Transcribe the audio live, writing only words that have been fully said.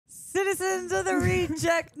Citizens of the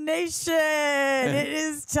Reject Nation, it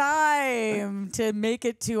is time to make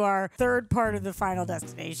it to our third part of the Final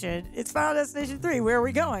Destination. It's Final Destination 3. Where are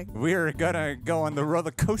we going? We're gonna go on the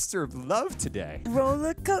roller coaster of love today.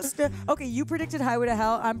 Roller coaster. Okay, you predicted Highway to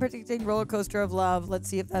Hell. I'm predicting Roller Coaster of Love. Let's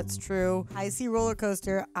see if that's true. I see Roller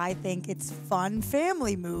Coaster. I think it's fun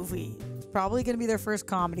family movie. It's probably going to be their first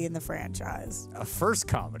comedy in the franchise. A first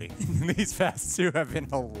comedy. These past two have been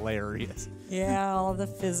hilarious. Yeah, all the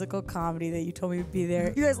physical comedy that you told me would be there.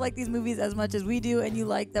 If you guys like these movies as much as we do, and you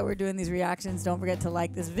like that we're doing these reactions, don't forget to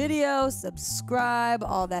like this video, subscribe,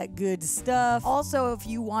 all that good stuff. Also, if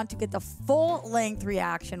you want to get the full-length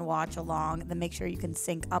reaction watch along, then make sure you can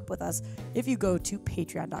sync up with us if you go to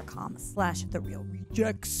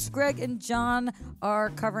patreon.com/therealrejects. Greg and John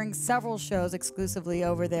are covering several shows exclusively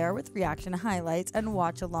over there with reaction highlights and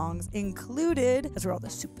watch-alongs included. That's where all the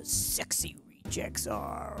super sexy rejects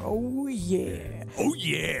are. Oh, yeah. Oh,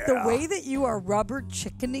 yeah. The way that you are rubber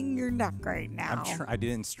chickening your neck right now. I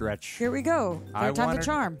didn't stretch. Here we go. Third time's a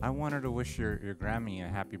charm. I wanted to wish your Grammy a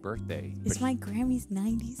happy birthday. It's my Grammy's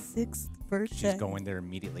 96th birthday. She's going there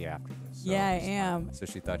immediately after this. So yeah, I am. So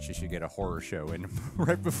she thought she should get a horror show in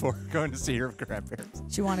right before going to see her grandparents.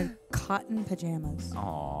 She wanted cotton pajamas.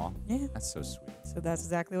 Aw. Yeah. That's so sweet. So that's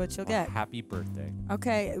exactly what she'll get. Happy birthday.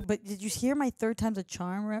 Okay, but did you hear my third time's a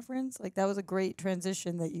charm reference? Like, that was a great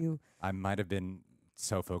transition that you... I might have been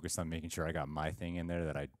so focused on making sure I got my thing in there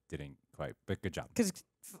that I didn't quite, but good job. Because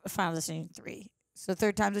Final Destination 3. So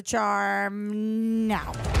third time's a charm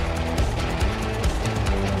now.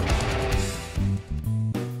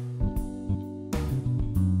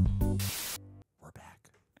 We're back.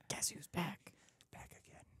 Guess who's back? Back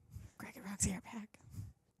again. Greg and Roxy are back.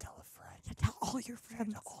 Tell a friend. Yeah, tell all your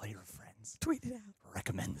friends. Tell all your friends. Tweet it out.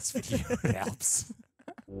 Recommend this video. It helps.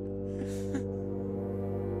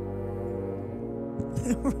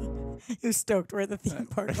 You're stoked. We're at the theme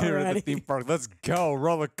park We're already. at the theme park. Let's go.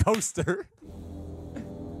 Roller coaster.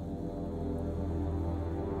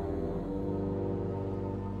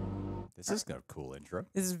 This is a cool intro.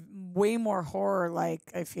 This is way more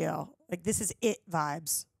horror-like, I feel. Like, this is It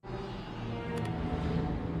vibes.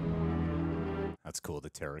 That's cool, the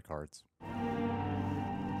tarot cards.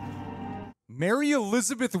 Mary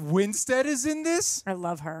Elizabeth Winstead is in this? I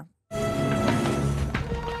love her.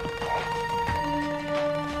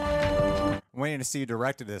 I'm waiting to see you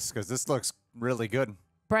directed this because this looks really good.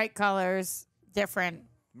 Bright colors, different.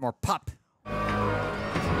 More pop.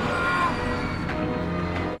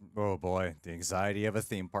 Oh boy, the anxiety of a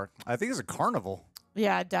theme park. I think it's a carnival.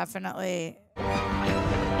 Yeah, definitely.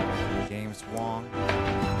 James Wong.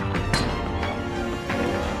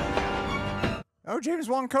 Oh, James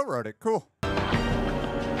Wong co-wrote it. Cool.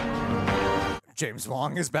 James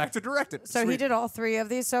Wong is back to direct it. So Sweet. he did all three of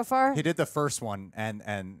these so far? He did the first one, and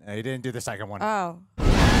he didn't do the second one. Oh.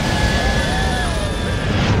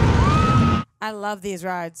 I love these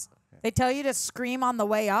rides. They tell you to scream on the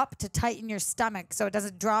way up to tighten your stomach so it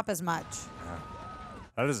doesn't drop as much. Yeah.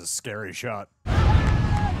 That is a scary shot. Did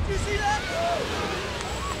you see that?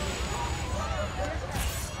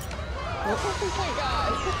 Oh my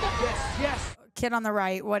God. Yes. Kid on the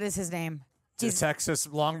right, what is his name? He's Texas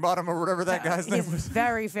Longbottom or whatever that guy's name was. He's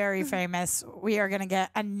very, very famous. We are going to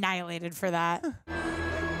get annihilated for that.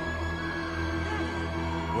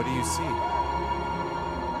 What do you see?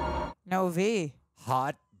 No V.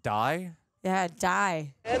 Hot die? Yeah,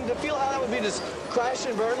 die. And to feel how that would be just crash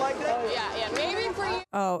and burn like that? Oh, yeah, maybe for you.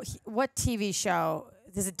 Oh, what TV show?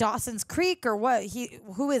 Is it Dawson's Creek or what?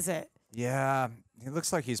 Who is it? Yeah, he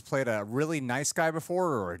looks like he's played a really nice guy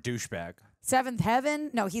before or a douchebag. Seventh Heaven?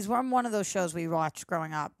 No, he's from one of those shows we watched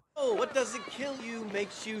growing up. Oh, what doesn't kill you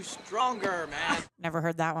makes you stronger, man. Never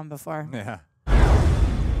heard that one before. Yeah. I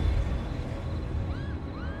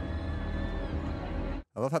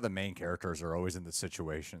love how the main characters are always in the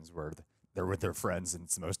situations where they're with their friends and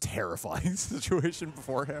it's the most terrifying situation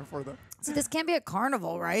beforehand for them. So this can't be a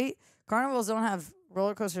carnival, right? Carnivals don't have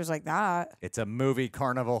roller coasters like that. It's a movie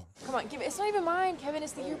carnival. Come on, it's not even mine, Kevin.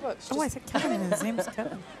 It's the yearbooks. Oh, I said Kevin. His name's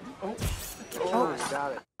Kevin. Oh,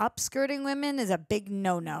 got it. Upskirting women is a big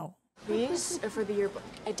no-no. These are for the yearbook.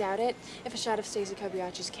 I doubt it. If a shot of Stacey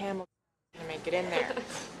Kobayashi's camel can make it in there.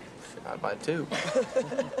 I'd buy two.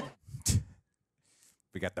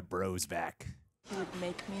 We got the bros back. He would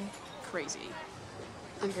make me crazy.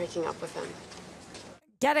 I'm breaking up with him.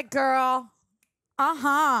 Get it, girl.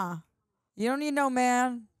 Uh-huh. You don't need no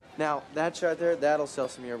man. Now, that right there, that'll sell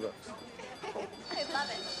some yearbooks. I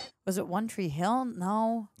love it. Was it One Tree Hill?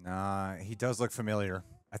 No. Nah, he does look familiar.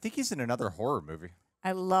 I think he's in another horror movie.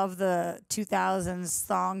 I love the 2000s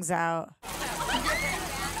thongs out.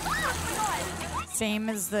 Same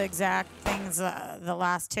as the exact things the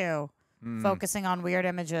last two. Focusing on weird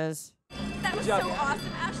images. That was so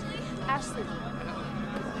awesome, Ashley. Ashley.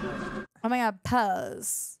 Oh my god,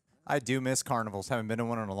 pose. I do miss carnivals. Haven't been to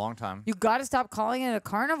one in a long time. You got to stop calling it a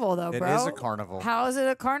carnival, though, bro. It is a carnival. How is it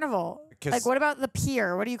a carnival? Like, what about the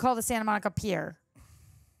pier? What do you call the Santa Monica Pier?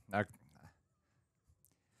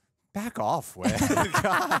 Back off, Wes.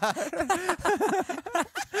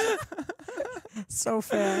 So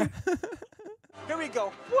fair. Here we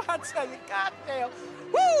go. Woo, I tell you, goddamn.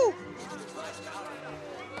 Woo!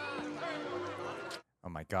 Oh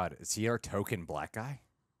my God, is he our token black guy?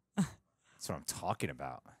 That's what I'm talking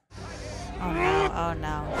about. Oh no, oh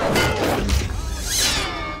no.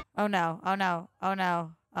 Oh no, oh no, oh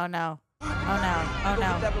no, oh no. Oh no, oh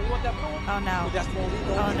no. Oh no.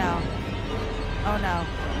 Oh no. Oh no.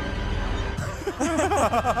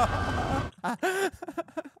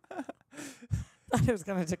 Thought it was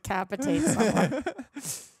gonna decapitate someone.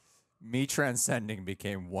 Me transcending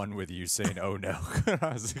became one with you saying, oh no.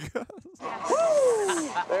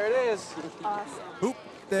 There it is. Awesome. Oop,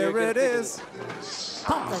 there it is.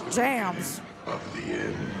 Pump the jams.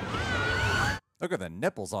 Look at the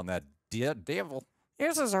nipples on that devil.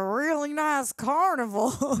 This is a really nice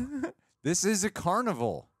carnival. This is a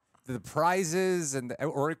carnival. The prizes,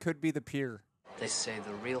 or it could be the pier. They say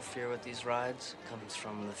the real fear with these rides comes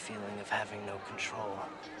from the feeling of having no control.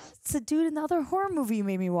 It's the dude in the other horror movie you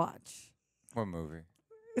made me watch. What movie?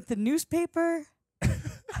 With the newspaper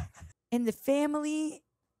and the family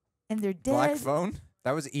and they're dead. Black Phone?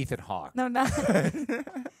 That was Ethan Hawke. No, not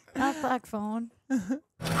Black Phone.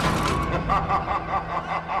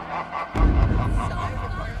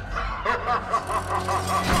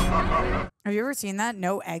 Have you ever seen that?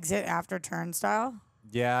 No exit after turnstile?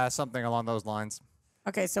 Yeah, something along those lines.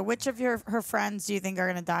 Okay, so which of her friends do you think are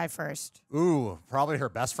going to die first? Ooh, probably her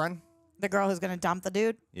best friend? The girl who's going to dump the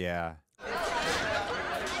dude? Yeah.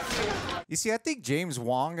 You see, I think James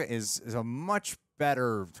Wong is a much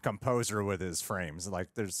better composer with his frames. Like,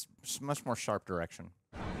 there's much more sharp direction.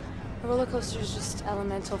 A roller coaster is just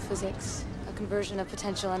elemental physics, a conversion of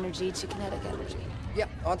potential energy to kinetic energy. Yep,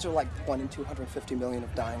 odds are like 1 in 250 million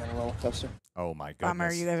of dying on a roller coaster. Oh my goodness.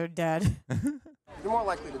 Bummer, you guys are dead. You're more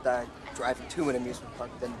likely to die driving to an amusement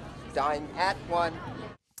park than dying at one.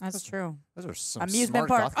 That's true. Those are some Amusement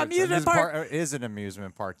smart park. Gothics. Amusement park. It is an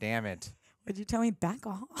amusement park, damn it. Would you tell me back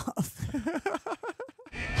off?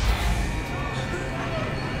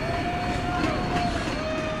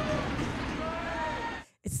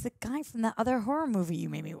 It's the guy from that other horror movie you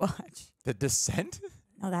made me watch. The Descent?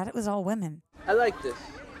 No, that was all women. I like this.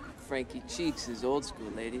 Frankie Cheeks is old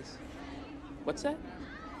school, ladies. What's that?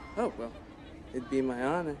 Oh, well, it'd be my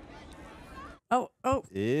honor. Oh.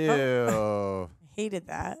 Ew. Oh. Hated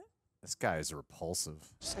that. This guy is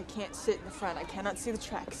repulsive. I can't sit in the front. I cannot see the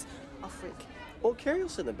tracks. I'll freak. Well, Carrie will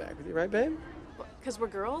sit in the back with you, right, babe? Because we're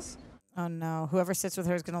girls? Oh no. Whoever sits with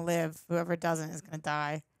her is going to live. Whoever doesn't is going to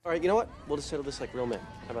die. All right, you know what? We'll just settle this like real men.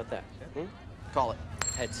 How about that? Hmm? Call it.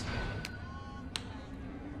 Heads.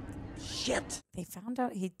 Shit. They found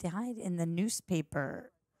out he died in the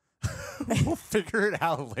newspaper. We'll figure it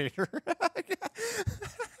out later.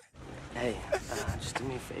 Hey, just do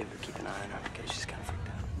me a favor. Keep an eye on her because she's kind of freaked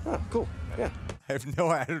out. Oh, cool. Yeah. I have no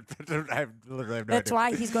idea. That's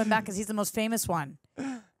why he's going back, because he's the most famous one.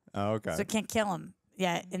 Oh, okay. So can't kill him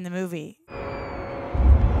yet in the movie.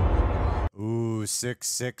 Ooh,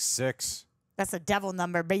 666. That's a devil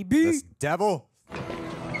number, baby. That's devil.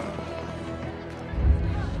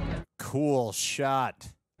 Cool shot.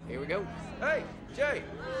 Here we go. Hey, Jay.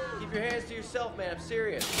 Keep your hands to yourself, man. I'm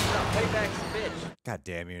serious. No, payback's a bitch. God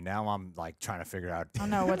damn you. Now I'm like trying to figure out. Oh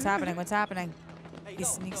no, what's happening? What's happening? He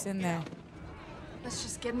sneaks in there. Let's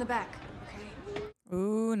just get in the back, okay?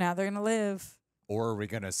 Ooh, now they're gonna live. Or are we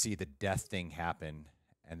going to see the death thing happen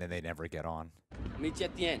and then they never get on? Meet you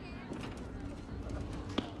at the end.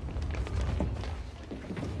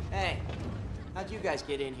 Hey, how'd you guys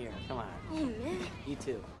get in here? Come on. Oh, man. You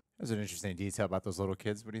too. There's an interesting detail about those little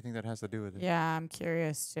kids. What do you think that has to do with it? Yeah, I'm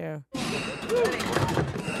curious too.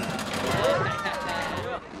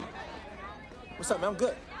 What's up, man? I'm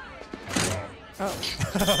good. Oh.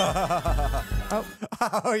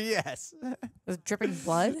 Oh, yes. Was it dripping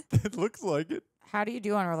blood? It looks like it. How do you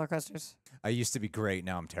do on roller coasters? I used to be great.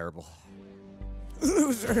 Now I'm terrible.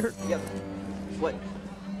 Loser. Yep. What?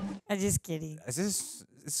 I'm just kidding. Is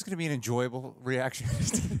this going to be an enjoyable reaction?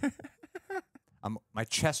 My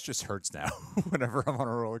chest just hurts now whenever I'm on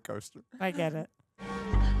a roller coaster. I get it.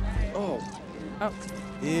 Oh. Oh.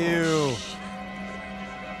 Ew.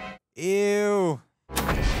 Ew.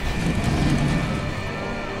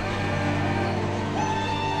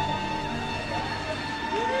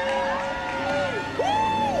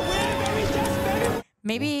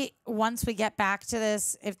 Maybe once we get back to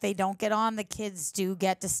this, if they don't get on, the kids do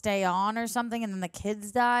get to stay on or something, and then the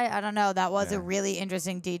kids die. I don't know. That was a really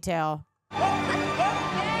interesting detail.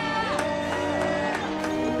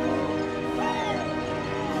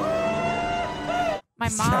 My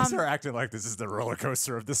These mom. guys are acting like this is the roller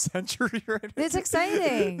coaster of the century right now. It's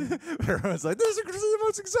exciting. Everyone's like, this is the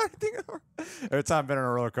most exciting thing ever. Every time I've been on a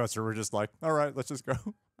roller coaster, we're just like, all right, let's just go.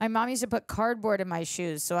 My mom used to put cardboard in my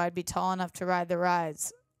shoes so I'd be tall enough to ride the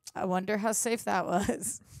rides. I wonder how safe that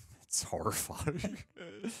was. It's horrifying.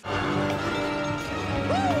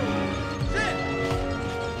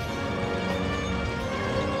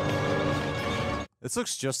 This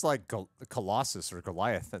looks just like Colossus or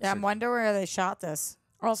Goliath. That's Yeah, I wonder where they shot this.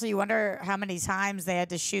 Also, you wonder how many times they had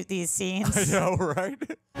to shoot these scenes. I know, right?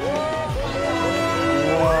 Whoa.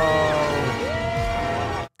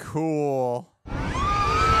 Cool.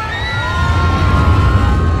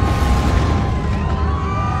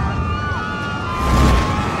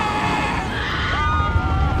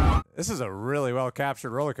 This is a really well captured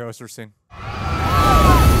roller coaster scene.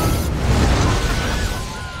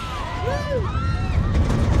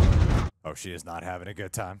 Oh, she is not having a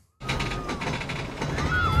good time.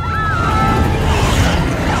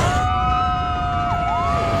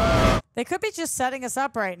 They could be just setting us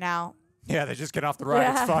up right now. Yeah, they just get off the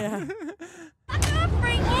ride. It's fun.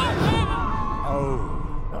 Oh.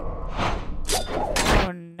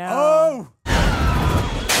 Oh, no. Oh!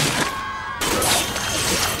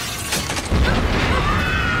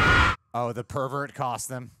 Oh, the pervert cost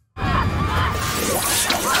them.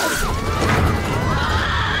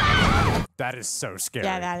 That is so scary.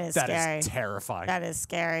 Yeah, that is scary. That is terrifying. That is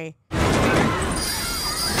scary.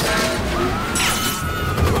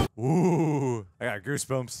 Ooh, I got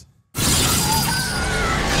goosebumps.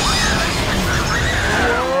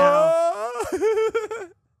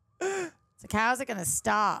 So how's it gonna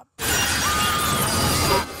stop?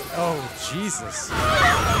 Oh, Jesus.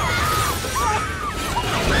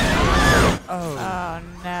 Oh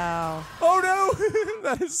no. Oh no!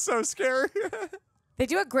 That is so scary. They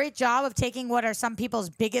do a great job of taking what are some people's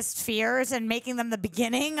biggest fears and making them the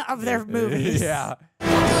beginning of their movies. Yeah.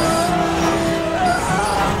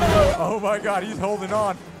 Oh my God, he's holding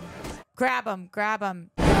on. Grab him, grab him.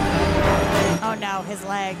 Oh no, his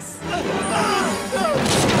legs.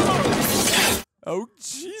 Oh,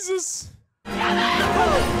 Jesus.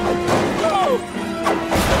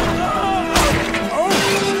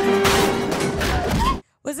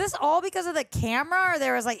 Was this all because of the camera, or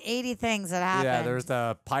there was like 80 things that happened? Yeah, there's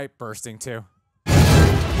the pipe bursting too.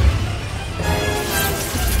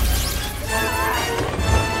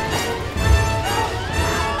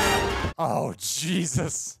 Oh,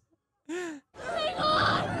 Jesus. Hang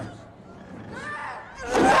on!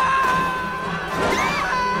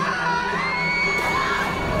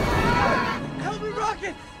 Help me,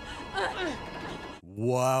 Rocket!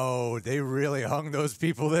 Whoa, they really hung those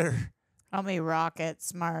people there. Help me, Rocket.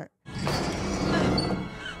 Smart.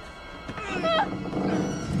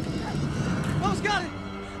 Rose got it!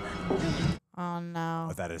 Oh no.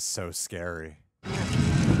 Oh, that is so scary.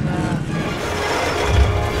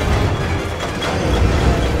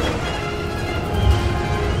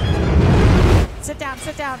 Sit down,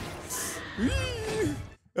 sit down.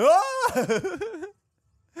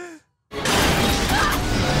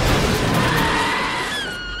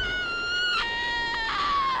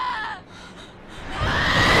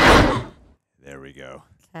 There we go.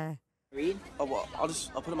 Okay. Read? Oh, well, I'll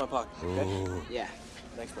put it in my pocket. Okay? Ooh. Yeah.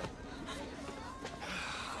 Thanks, bro. All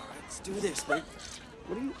right, let's do this, man.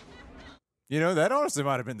 What are you? You know, that honestly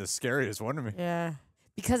might have been the scariest one to me. Yeah.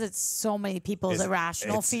 Because it's so many people's It's-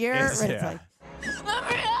 irrational fear. Where it's yeah. like, Let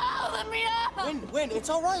me out! Let me out! Win, it's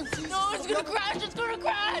all right. No, it's gonna crash! It's gonna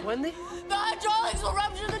crash! Wendy? The hydraulics will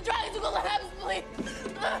rupture! The dragons will collapse, please!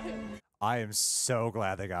 I am so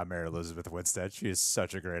glad they got Mary Elizabeth Winstead. She is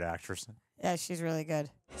such a great actress. yeah, she's really good.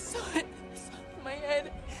 I saw it in my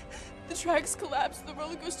head. The tracks collapsed. The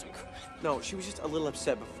roller coaster crashed. No, she was just a little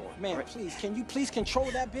upset before. Man, Right. please, can you please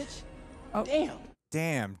control that bitch? Oh. Damn.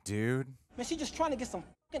 Damn, dude. Man, she just trying to get some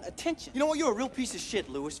fucking attention. You know what? You're a real piece of shit,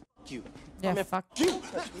 Lewis. F you. Yeah, Man, fuck. you.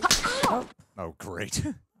 Oh, great.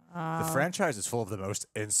 The franchise is full of the most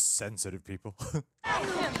insensitive people.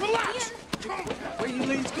 Relax! Where you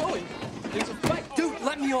ladies going? There's a fight. Dude,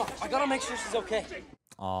 let me off. I gotta make sure she's okay.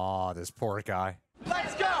 Aw, this poor guy.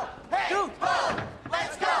 Let's go! Hey, dude! Ho!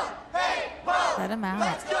 Let's go! Hey, ho! Let him out.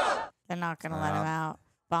 Let's go! They're not going to let him out.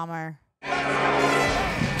 Bummer. Dude,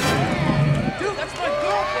 that's my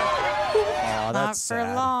girlfriend! Aw, Not that's for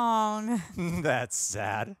sad. long. That's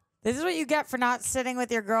sad. This is what you get for not sitting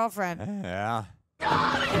with your girlfriend. Yeah.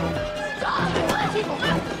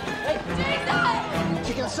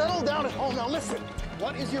 You can settle down at home. Now listen,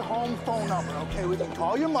 what is your home phone number? Okay, we can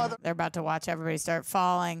call your mother. They're about to watch everybody start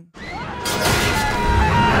falling.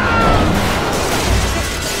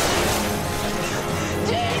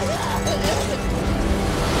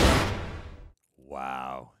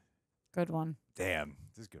 Wow. Good one. Damn,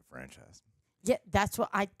 this is a good franchise. Yeah, that's what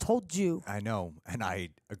I told you. I know, and I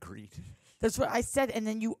agreed. That's what I said, and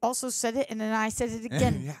then you also said it, and then I said it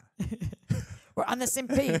again. Yeah. We're on the same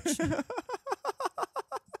page.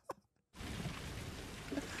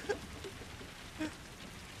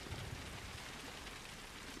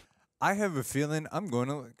 I have a feeling I'm going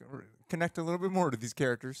to connect a little bit more to these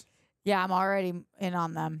characters. Yeah, I'm already in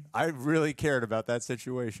on them. I really cared about that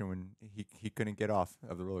situation when he couldn't get off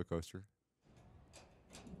of the roller coaster.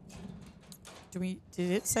 Did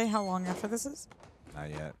it say how long after this is? Not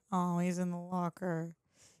yet. Oh, he's in the locker.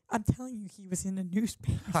 I'm telling you, he was in a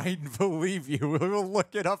newspaper. I believe you. We'll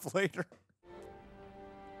look it up later.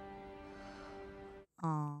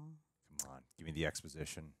 Oh. Come on, give me the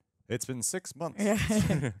exposition. It's been 6 months. Yeah.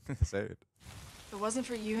 Say it. If it wasn't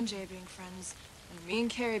for you and Jay being friends, and me and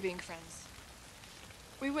Carrie being friends,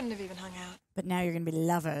 we wouldn't have even hung out. But now you're going to be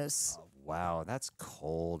lovers. Oh, wow, that's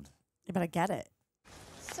cold. Yeah, but I get it.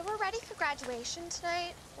 So we're ready for graduation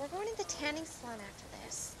tonight. We're going to the tanning salon after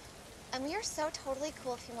this. And we are so totally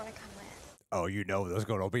cool if you want to come with. Oh, you know there's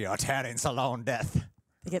going to be a tanning salon death.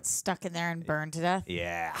 They get stuck in there and burned to death?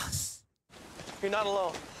 Yeah. You're not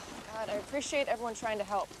alone. God, I appreciate everyone trying to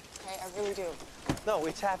help. Okay, I really do. No,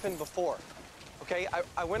 it's happened before. Okay,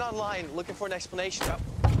 I went online looking for an explanation.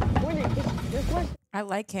 I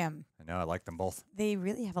like him. I know, I like them both. They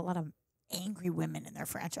really have a lot of angry women in their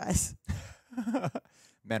franchise.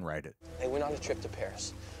 Men write it. They went on a trip to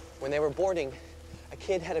Paris. When they were boarding, a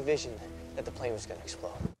kid had a vision that the plane was going to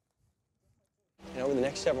explode. And over the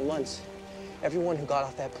next several months, everyone who got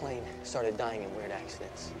off that plane started dying in weird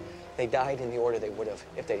accidents. They died in the order they would have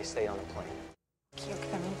if they stayed on the plane. Cute,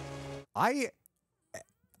 Kevin.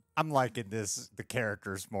 I'm liking the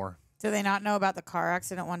characters more. Do they not know about the car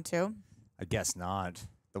accident one too? I guess not.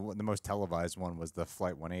 The most televised one was the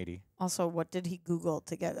Flight 180. Also, what did he Google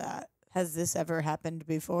to get that? Has this ever happened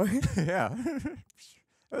before? Yeah.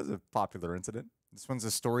 That was a popular incident. This one's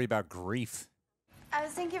a story about grief. I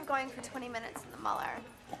was thinking of going for 20 minutes in the Muller.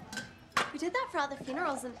 We did that for all the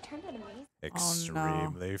funerals and it turned out amazing.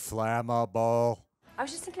 Extremely flammable. I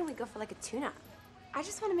was just thinking we'd go for like a tune-up. I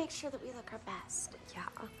just want to make sure that we look our best. Yeah.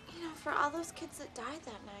 You know, for all those kids that died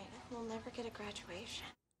that night, we'll never get a graduation.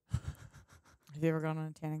 Have you ever gone on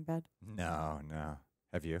a tanning bed? No.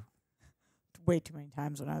 Have you? Way too many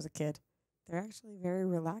times when I was a kid. They're actually very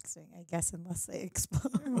relaxing, I guess, unless they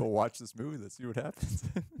explode. We'll watch this movie. Let's see what happens.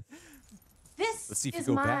 This Let's see if is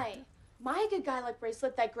you go back. my good guy luck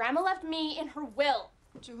bracelet that Grandma left me in her will.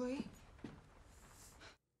 Julie?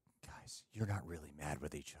 Guys, you're not really mad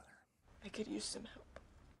with each other. I could use some help.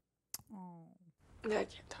 Oh. I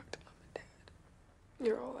can't talk to Mom and Dad.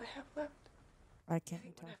 You're all I have left. Why can't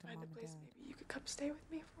you When talk to I find Mom a and place, Dad? maybe you could come stay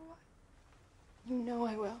with me for a while. You know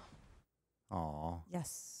I will. Aw.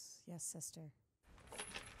 Yes, sister.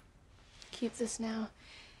 Keep this now,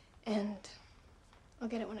 and I'll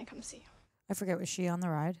get it when I come see you. I forget, was she on the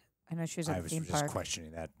ride? I know she was at I the was theme just park.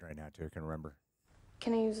 questioning that right now, too. I can remember.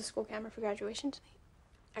 Can I use the school camera for graduation tonight?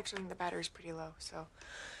 Actually, the battery's pretty low, so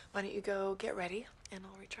why don't you go get ready, and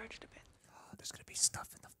I'll recharge it a bit. Oh, there's going to be stuff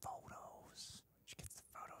in the photos. She gets the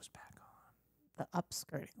photos back on. The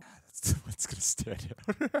upskirting. That's what's going to stand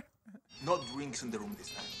out. No drinks in the room this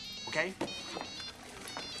time, okay?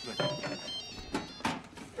 Good.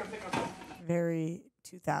 Very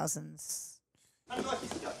 2000s.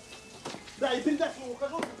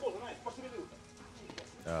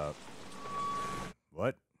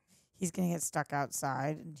 What? He's going to get stuck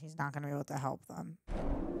outside, and he's not going to be able to help them.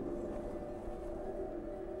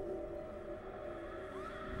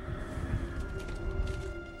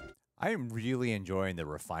 I am really enjoying the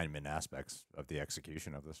refinement aspects of the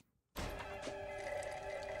execution of this.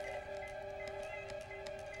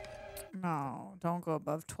 No, don't go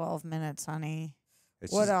above 12 minutes, honey.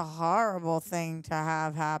 It's What just- a horrible thing to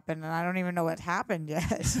have happen, and I don't even know what happened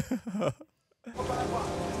yet.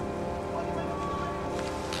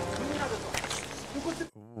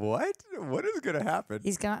 What? What is going to happen?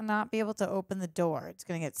 He's going to not be able to open the door. It's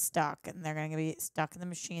going to get stuck, and they're going to be stuck in the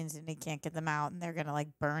machines, and he can't get them out, and they're going to, like,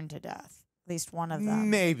 burn to death. At least one of them.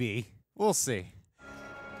 Maybe. We'll see.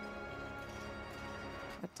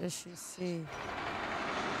 What does she see?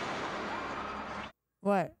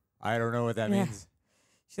 What? I don't know what that Yeah. means.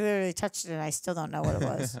 She literally touched it, and I still don't know what it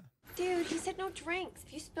was. Dude, he said no drinks.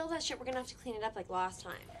 If you spill that shit, we're gonna have to clean it up like last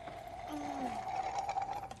time.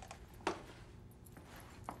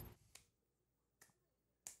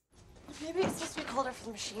 Maybe it's supposed to be colder for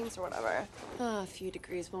the machines or whatever. A few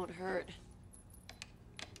degrees won't hurt.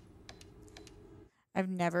 I've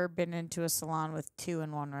never been into a salon with 2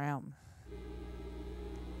 in one room.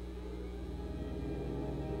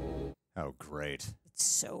 Oh, great. It's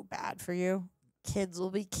so bad for you. Kids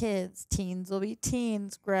will be kids. Teens will be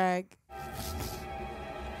teens, Greg.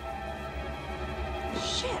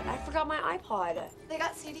 Shit, I forgot my iPod. They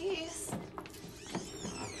got CDs.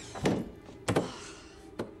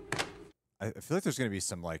 I feel like there's going to be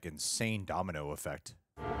some, like, insane domino effect.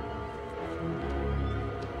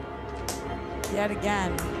 Yet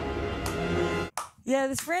again. Yeah,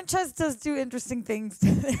 this franchise does do interesting things.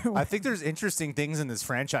 I think there's interesting things in this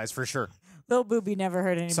franchise for sure. Lil Booby never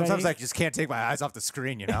hurt anybody. Sometimes I just can't take my eyes off the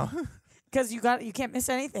screen, you know? Because you can't miss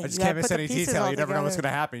anything. I just can't miss any detail. You never know what's going to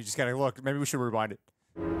happen. You just got to look. Maybe we should rewind it.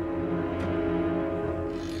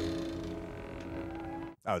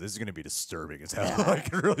 Oh, this is going to be disturbing as hell. Yeah. I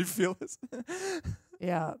can really feel this.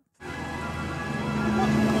 Yeah.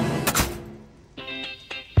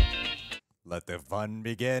 Let the fun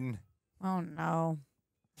begin. Oh, no.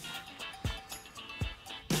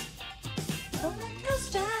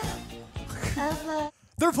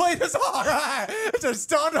 They're playing this all right. It just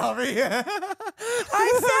dawned on me. I said it.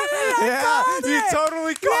 I called you it.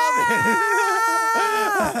 totally called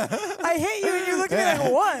it. I hit you and you're looking at me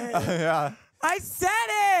like, what? Yeah. I said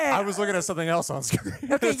it. I was looking at something else on screen.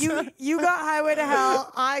 Okay, you got Highway to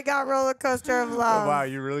Hell. I got Roller Coaster of Love. Oh, wow,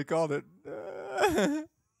 you really called it.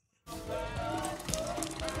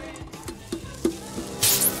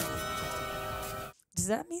 Does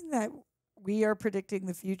that mean that we are predicting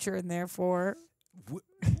the future and therefore...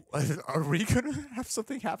 Are we going to have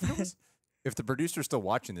something happen to us? If the producer's still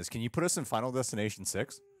watching this, can you put us in Final Destination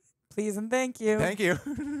 6? Please and thank you. Thank you.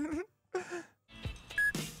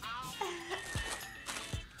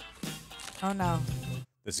 Oh, no.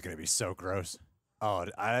 This is going to be so gross. Oh,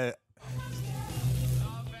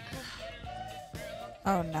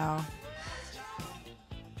 Oh, no.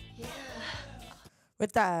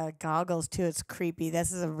 With the goggles, too, it's creepy.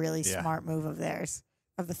 This is a really smart move of theirs.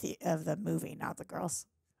 Of the movie, not the girls.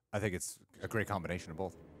 I think it's a great combination of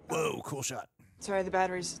both. Whoa, cool shot. Sorry, the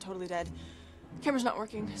battery's totally dead. Camera's not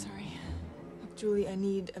working, sorry. Look, Julie, I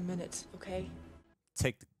need a minute, okay?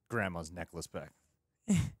 Take the grandma's necklace back.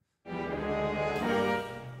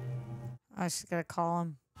 I just gotta call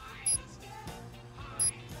him.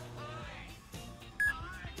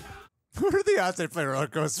 What are the odds they play Roller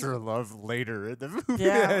Coaster of Love later in the movie?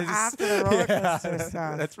 Yeah, after the roller coaster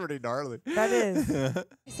stuff. That's pretty gnarly. That is. I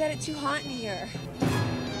said it's too hot in here.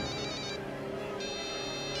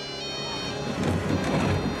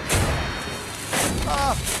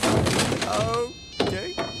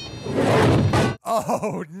 Okay.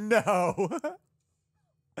 Oh, no.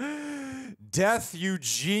 Death, you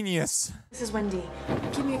genius. This is Wendy.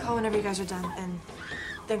 Give me a call whenever you guys are done, and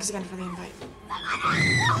thanks again for the invite.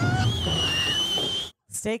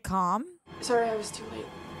 Stay calm. Sorry I was too late.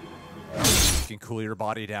 You can cool your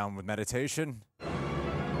body down with meditation. Oh,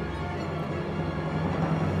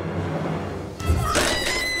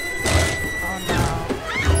 no.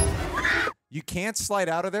 You can't slide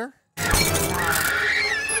out of there?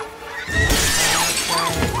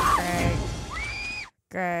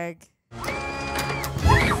 Greg.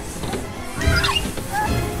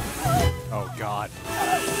 Oh, God.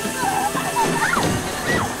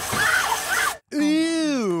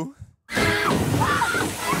 Ew.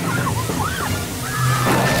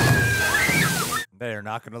 They are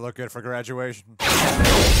not going to look good for graduation.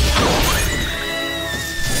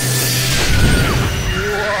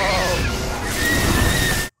 Whoa.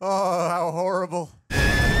 Oh, how horrible.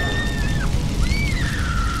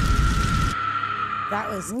 That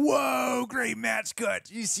was... Whoa, great match cut.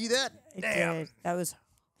 You see that? Damn. Did. That was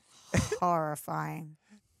horrifying.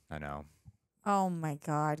 I know. Oh, my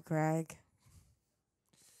God, Greg.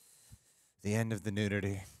 The end of the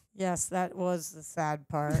nudity. Yes, that was the sad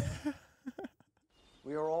part.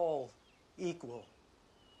 We are all equal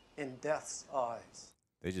in death's eyes.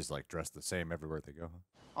 They just like dress the same everywhere they go.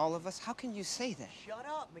 All of us? How can you say that? Shut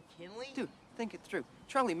up, McKinley. Dude, think it through.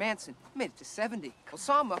 Charlie Manson made it to 70.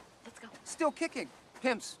 Osama, let's go. Still kicking.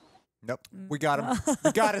 Pimps. Nope. We got him.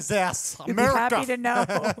 We got his ass. You'd America. be happy to know.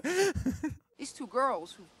 These two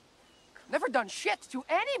girls who've never done shit to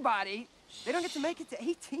anybody, they don't get to make it to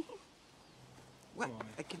 18? What?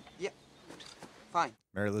 I can, yeah. Fine.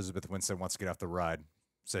 Mary Elizabeth Winstead wants to get off the ride.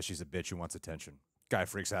 Says she's a bitch who wants attention. Guy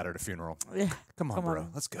freaks out at a funeral. Yeah. Come on, bro.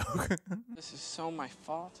 Let's go. This is so my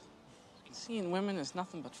fault. Seeing women is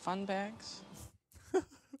nothing but fun bags.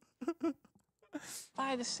 If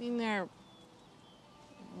I had seen their,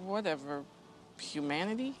 whatever,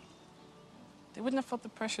 humanity, they wouldn't have felt the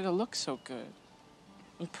pressure to look so good.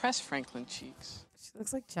 Impress Franklin Cheeks. She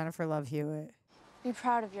looks like Jennifer Love Hewitt. Be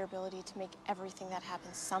proud of your ability to make everything that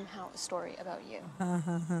happens somehow a story about you.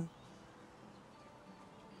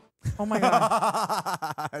 Oh my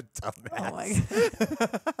God. Dumbass. Oh my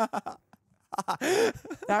God.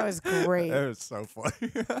 That was great. That was so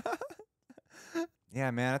funny. Yeah,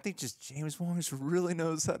 man, I think just James Wong just really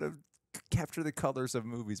knows how to capture the colors of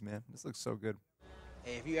movies, man. This looks so good.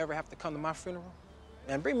 Hey, if you ever have to come to my funeral,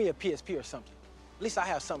 man, bring me a PSP or something. At least I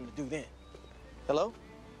have something to do then. Hello?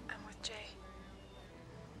 I'm with Jay.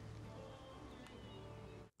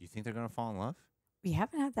 You think they're gonna fall in love? We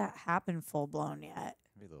haven't had that happen full blown yet.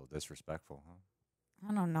 Be a little disrespectful, huh?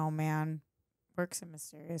 I don't know, man. Works in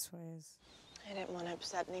mysterious ways. I didn't want to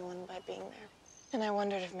upset anyone by being there. And I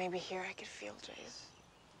wondered if maybe here I could feel Jay's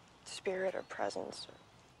spirit or presence, or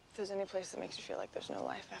if there's any place that makes you feel like there's no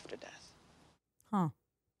life after death. Huh.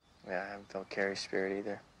 Yeah, I haven't felt Carrie's spirit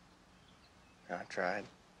either. No, I tried.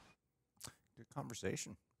 Good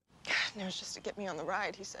conversation. And it was just to get me on the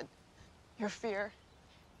ride. He said, your fear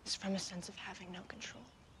is from a sense of having no control.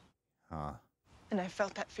 Huh. And I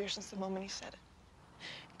felt that fear since the moment he said it.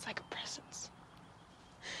 It's like a presence.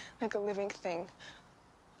 Like a living thing.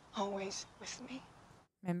 Always with me.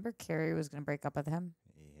 Remember Carrie was going to break up with him?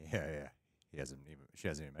 Yeah, yeah. She hasn't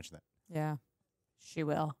even mentioned that. Yeah. She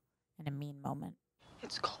will. In a mean moment.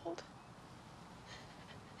 It's cold.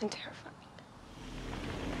 And terrifying.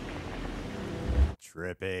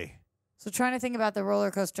 Trippy. So trying to think about the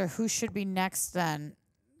roller coaster, who should be next then?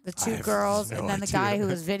 The I two have girls no and then the idea. guy who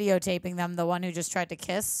was videotaping them, the one who just tried to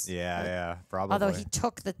kiss. Yeah, probably. Although he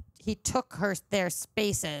took their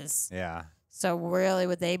spaces. Yeah. So really,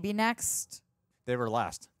 would they be next? They were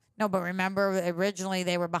last. No, but remember, originally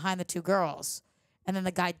they were behind the two girls. And then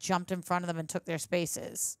the guy jumped in front of them and took their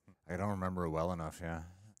spaces. I don't remember it well enough, yeah.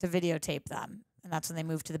 To videotape them. And that's when they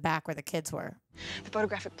moved to the back where the kids were. The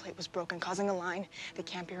photographic plate was broken, causing a line that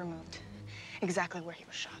can't be removed. Exactly where he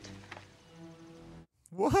was shot.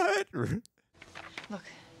 What? Look,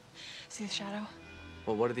 see the shadow?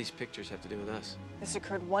 Well, what do these pictures have to do with us? This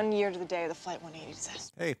occurred 1 year to the day of the Flight 180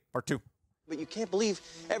 disaster. Hey, part 2. But you can't believe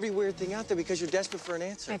every weird thing out there because you're desperate for an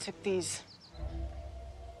answer. I took these.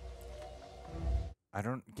 I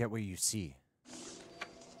don't get what you see.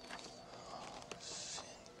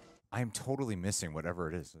 I'm totally missing whatever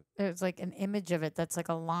it is. There's like an image of it that's like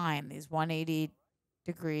a line, these 180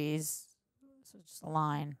 degrees. So it's just a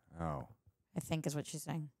line. Oh. I think is what she's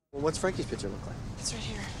saying. Well, what's Frankie's picture look like? It's right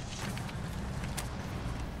here.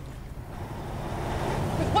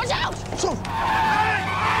 Watch out!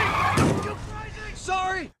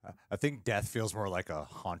 Sorry! I think death feels more like a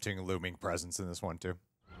haunting, looming presence in this one, too.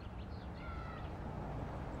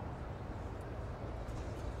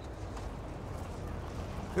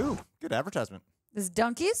 Ooh, good advertisement. This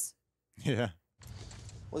donkeys? Yeah.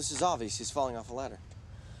 Well, this is obvious. He's falling off a ladder.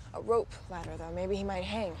 A rope ladder, though. Maybe he might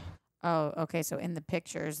hang. Oh, okay. So in the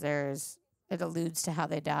pictures, it alludes to how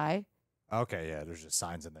they die. Okay, yeah, there's just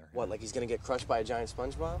signs in there. What, like he's gonna get crushed by a giant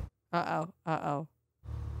SpongeBob? Uh-oh.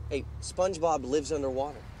 Hey, SpongeBob lives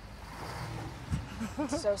underwater.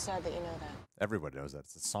 It's so sad that you know that. Everybody knows that.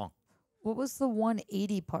 It's a song. What was the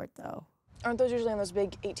 180 part, though? Aren't those usually on those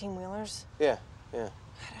big 18-wheelers? Yeah. I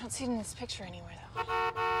don't see it in this picture anywhere, though.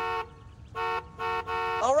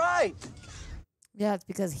 All right! Yeah, it's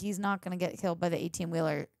because he's not going to get killed by the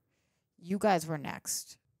 18-wheeler. You guys were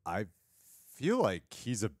next. I feel like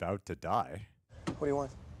he's about to die. What do you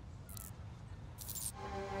want?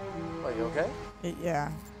 Are you okay?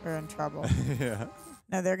 Yeah, we're in trouble. Yeah.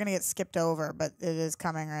 No, they're going to get skipped over, but it is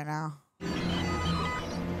coming right now.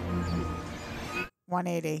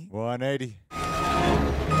 180. 180.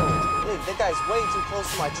 Hey, that guy's way too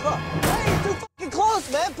close to my truck. Hey, you're too fucking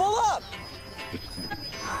close, man. Pull up.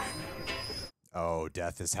 Oh,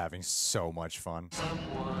 Death is having so much fun.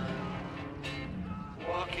 Someone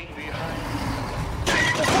walking behind.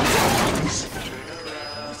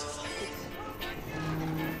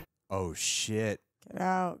 Oh, shit. Get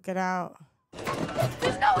out, get out.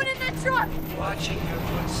 There's no one in that truck! Watching your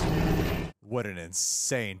footsteps. What an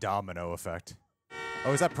insane domino effect.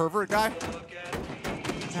 Oh, is that pervert guy?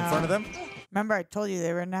 In front of them? Remember, I told you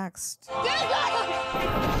they were next.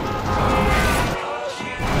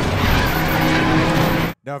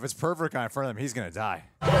 No, if it's pervert guy in front of them, he's gonna die.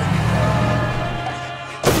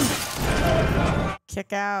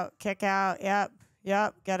 Kick out, kick out. Yep,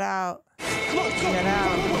 get out. Get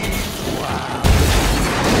out.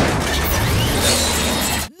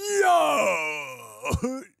 Yo!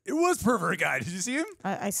 Oh, it was pervert guy. Did you see him?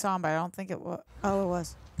 I saw him, but I don't think it was. Oh, it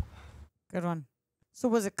was. Good one. So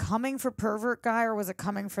was it coming for pervert guy or was it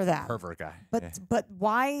coming for that? Pervert guy. But yeah. but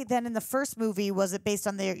why then in the first movie was it based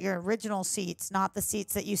on your original seats, not the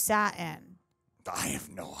seats that you sat in? I have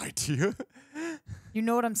no idea. You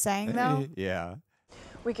know what I'm saying though? Yeah.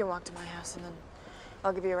 We can walk to my house and then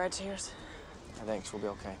I'll give you a ride to yours. Thanks, we'll be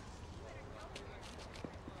okay.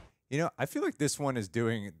 You know, I feel like this one is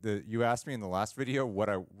doing the. You asked me in the last video what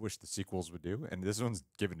I wish the sequels would do, and this one's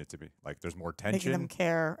giving it to me. Like, there's more tension. Making them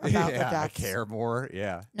care about the yeah, I deaths. care more.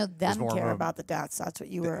 Yeah. No, There's them more care room. about the deaths. That's what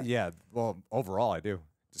you were. Yeah. Well, overall, I do.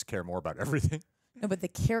 Just care more about everything. No, but the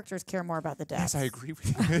characters care more about the deaths. Yes, I agree with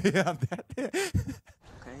you. Yeah, Okay,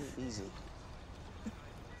 easy.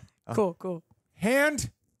 Cool, cool. Hand.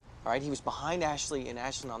 All right, he was behind Ashley and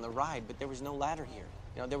Ashlyn on the ride, but there was no ladder here.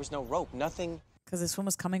 You know, there was no rope, nothing. Because this one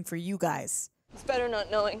was coming for you guys. It's better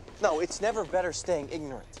not knowing. No, it's never better staying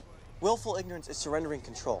ignorant. Willful ignorance is surrendering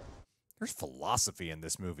control. There's philosophy in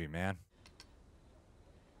this movie, man.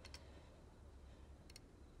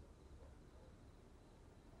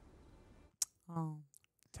 Oh.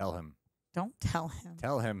 Tell him. Don't tell him.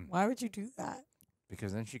 Tell him. Why would you do that?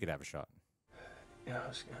 Because then she could have a shot. Yeah, I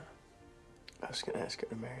was gonna ask her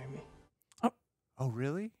to marry me. Oh,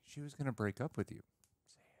 really? She was gonna break up with you.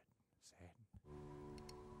 Say it.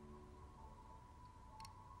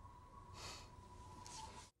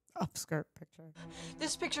 Upskirt picture.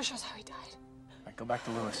 This picture shows how he died. All right, go back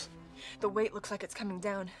to Lewis. The weight looks like it's coming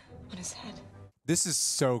down on his head. This is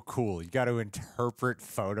so cool. You got to interpret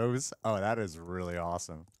photos. Oh, that is really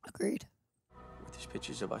awesome. Agreed. With there's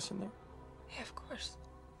pictures of us in there? Yeah, of course.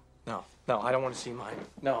 No, I don't want to see mine.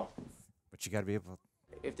 No. But you got to be able.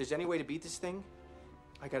 If there's any way to beat this thing,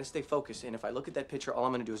 I got to stay focused. And if I look at that picture, all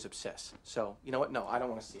I'm going to do is obsess. So, you know what? No, I don't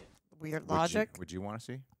want to see it. Weird logic. Would you want to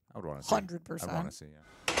see? I would want to see. 100%. I want to see, yeah.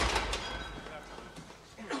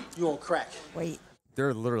 You on crack. Wait. There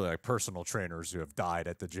are literally like personal trainers who have died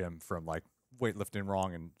at the gym from like weightlifting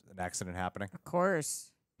wrong and an accident happening. Of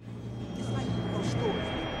course.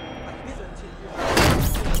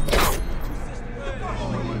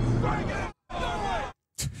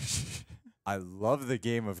 I love the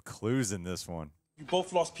game of clues in this one. You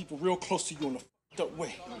both lost people real close to you in a f***ed up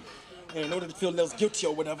way. And in order to feel less guilty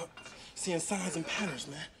or whatever, seeing signs and patterns,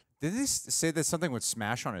 man. Did they say that something would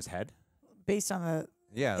smash on his head? Based on the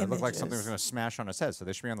Yeah, it looked like something was images. going to smash on his head, so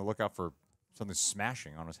they should be on the lookout for something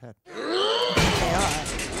smashing on his head. They are.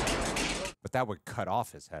 But that would cut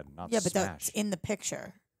off his head, not Yeah, but smash. that's in the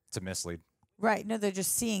picture. It's a mislead. Right. No, they're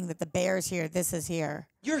just seeing that the bear's here. This is here.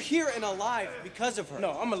 You're here and alive because of her.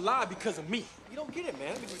 No, I'm alive because of me. You don't get it,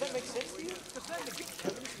 man. Does that make sense to you?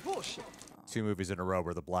 It's bullshit. 2 movies in a row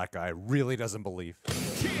where the black guy really doesn't believe.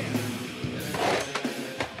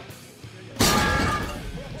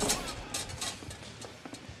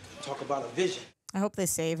 Talk about a vision. I hope they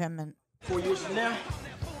save him. And 4 years from now,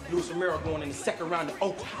 Lewis Romero going in the second round of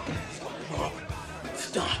Oakland. It's gonna blow up.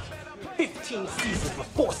 Stop. 15 seasons of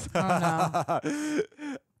force. oh no.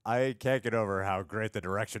 I can't get over how great the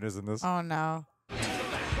direction is in this. Oh no.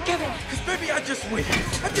 Kevin, because baby, I just win.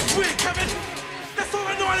 I just win, Kevin. That's all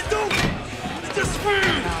I know how to do. I just win.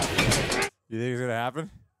 You think it's going to happen?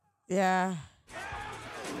 Yeah.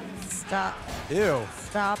 Stop. Ew.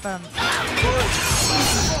 Stop him.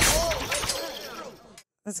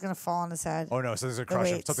 It's gonna fall on his head. Oh no, something's going to crush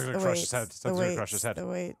him. Something's going to crush his head. Something's going to crush his head. The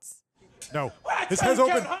weights. No. His head's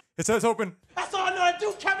open. His head's open. That's all I know how to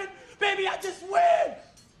do, Kevin. Baby, I just win.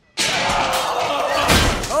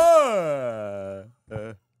 Oh!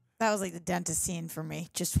 That was like the dentist scene for me.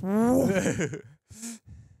 Just.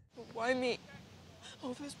 Why me?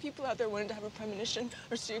 All those people out there wanted to have a premonition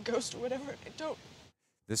or see a ghost or whatever. I don't.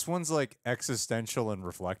 This one's like existential and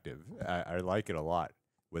reflective. I like it a lot.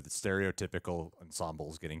 With stereotypical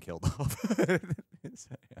ensembles getting killed off. Yeah.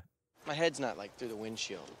 My head's not like through the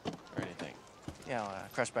windshield or anything. You know,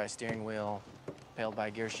 crushed by a steering wheel, impaled by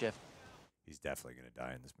a gear shift. He's definitely going to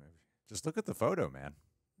die in this movie. Just look at the photo, man.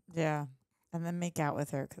 Yeah. And then make out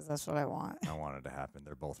with her, because that's what I want. I want it to happen.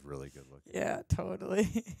 They're both really good looking. Yeah, totally.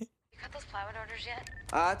 You got those plywood orders yet?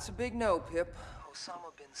 It's a big no, Pip.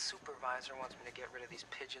 Osama bin Supervisor wants me to get rid of these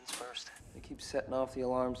pigeons first. They keep setting off the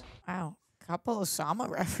alarms. Wow. Couple Osama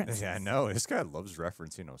references. Yeah, I know. This guy loves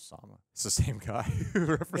referencing Osama. It's the same guy who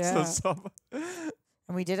referenced Yeah. Osama.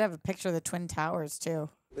 And we did have a picture of the Twin Towers, too.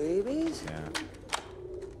 Babies? Yeah.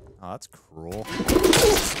 Oh, that's cruel.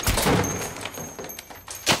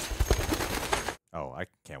 Oh, I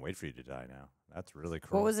can't wait for you to die now. That's really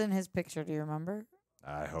cruel. What was in his picture? Do you remember?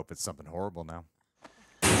 I hope it's something horrible now.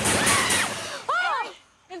 Hi!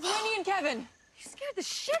 It's Wendy and Kevin. You scared the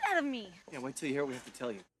shit out of me. Yeah, wait till you hear what we have to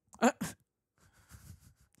tell you.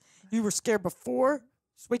 You were scared before?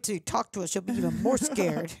 Just wait till you talk to us. You'll be even more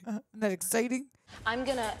scared. Isn't that exciting? I'm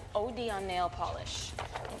gonna OD on nail polish.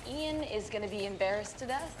 And Ian is gonna be embarrassed to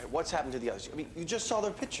death. Hey, what's happened to the others? I mean, you just saw their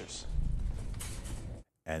pictures.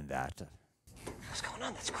 And that. What's going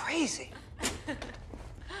on? That's crazy. I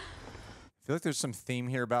feel like there's some theme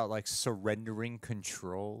here about like surrendering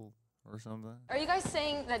control or something. Are you guys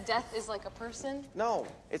saying that death is like a person? No,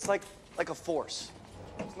 it's like a force.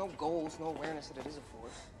 There's no goals, no awareness that it is a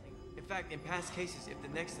force. In fact, in past cases, if the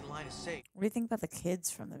next in line is safe. What do you think about the kids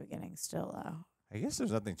from the beginning still, though? I guess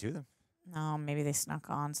there's nothing to them. No, maybe they snuck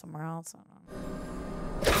on somewhere else. I don't know.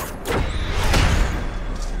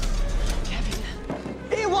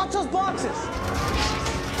 Hey, watch those boxes!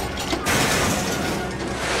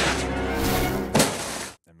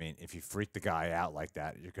 I mean, if you freak the guy out like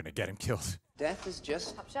that, you're gonna get him killed. Death is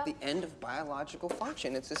just the end of biological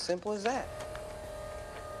function. It's as simple as that.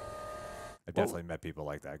 I definitely met people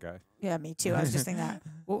like that guy. Yeah, me too. I was just thinking that.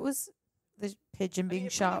 What was the pigeon being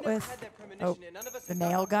shot with? Oh, the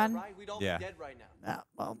nail gun? Yeah. Oh,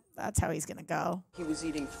 well, that's how he's going to go. He was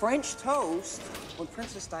eating French toast when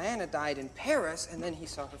Princess Diana died in Paris, and then he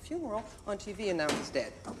saw her funeral on TV, and now he's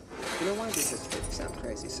dead. You know why? Because it sounds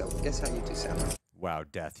crazy, so guess how you two sound. Wow,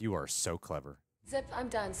 Death, you are so clever. Zip, I'm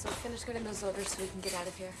done, so finish getting those orders so we can get out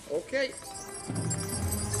of here. Okay.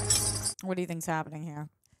 What do you think's happening here?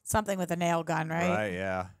 Something with a nail gun, right? Right,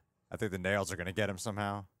 yeah. I think the nails are going to get him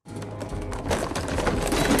somehow.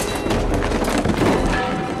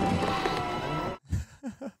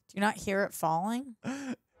 Do you not hear it falling?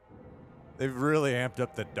 They've really amped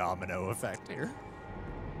up the domino effect here.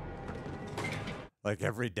 Like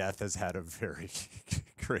every death has had a very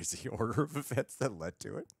crazy order of events that led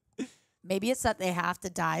to it. Maybe it's that they have to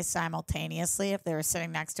die simultaneously if they were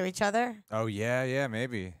sitting next to each other. Oh, yeah,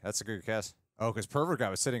 maybe. That's a good guess. Oh, because Pervert Guy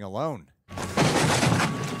was sitting alone. How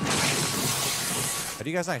do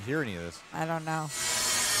you guys not hear any of this? I don't know.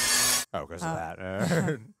 Oh, because of that.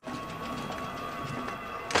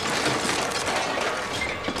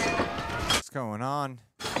 What's going on?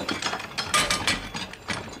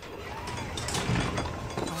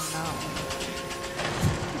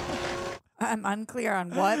 I'm unclear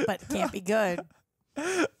on what, but can't be good.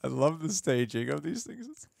 I love the staging of these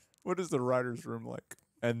things. What is the writer's room like?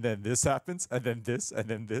 And then this happens, and then this, and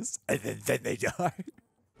then this, and then they die.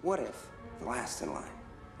 What if the last in line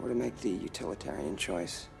were to make the utilitarian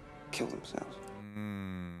choice, kill themselves?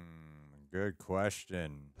 Good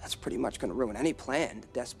question. That's pretty much going to ruin any plan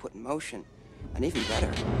that Death's put in motion. And even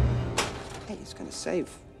better, hey, it's going to save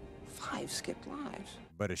 5 skipped lives.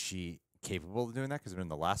 But is she capable of doing that? Because in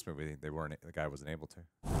the last movie, the guy wasn't able to.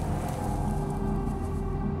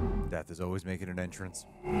 Death is always making an entrance.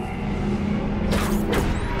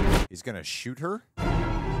 He's gonna shoot her.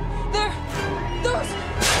 There! Those!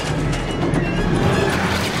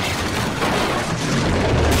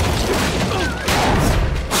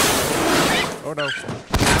 Oh no.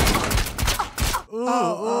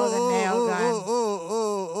 Oh, the nail gun.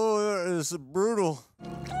 Oh, that is brutal.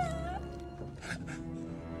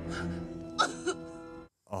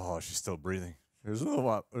 Oh, she's still breathing. There's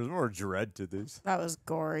more dread to this. That was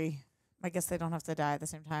gory. I guess they don't have to die at the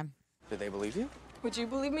same time. Did they believe you? Would you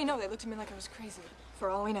believe me? No, they looked at me like I was crazy.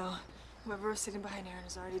 For all we know, whoever was sitting behind Erin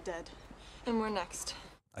is already dead. And we're next.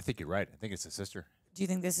 I think you're right. I think it's his sister. Do you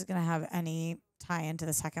think this is going to have any tie into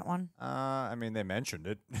the second one? I mean, they mentioned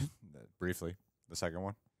it briefly, the second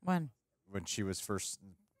one. When? When she was first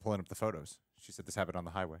pulling up the photos. She said this happened on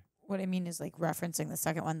the highway. What I mean is like referencing the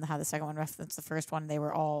second one, how the second one referenced the first one. They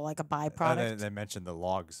were all like a byproduct. They mentioned the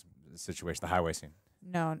logs situation, the highway scene.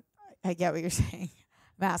 No, I get what you're saying.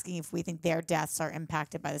 I'm asking if we think their deaths are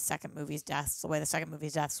impacted by the second movie's deaths, the way the second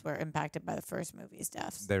movie's deaths were impacted by the first movie's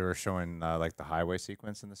deaths. They were showing like the highway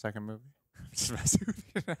sequence in the second movie. Just messing with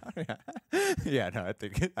you now. Yeah, no,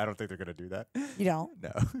 I don't think they're gonna do that. You don't?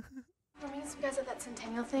 No. Remind us, you guys of that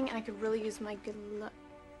Centennial thing, and I could really use my good luck.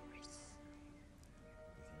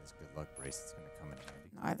 This good luck bracelet's gonna come in handy.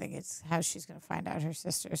 No, I think it's how she's gonna find out her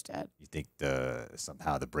sister's dead. You think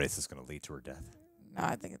somehow the bracelet's gonna lead to her death? No,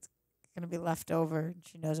 I think it's gonna be left over.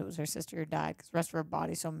 She knows it was her sister who died because the rest of her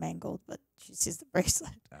body's so mangled, but she sees the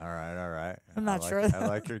bracelet. All right. I'm not sure. I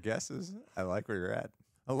like your guesses. I like where you're at.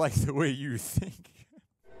 I like the way you think.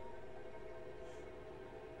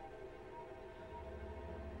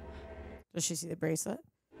 Does she see the bracelet?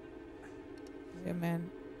 Zoom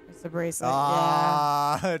in. It's the bracelet.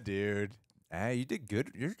 Ah, dude. Hey, you did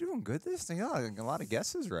good. You're doing good this thing. Oh, a lot of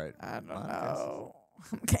guesses right. I don't know.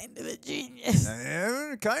 I'm kind of a genius.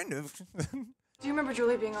 Yeah, kind of. Do you remember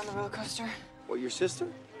Julie being on the roller coaster? What, your sister?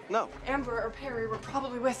 No. Amber or Perry were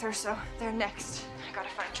probably with her, so they're next. I gotta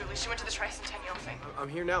find Julie. She went to the tricentennial thing. I'm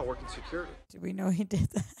here now working security. Did we know he did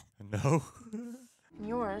that? No. And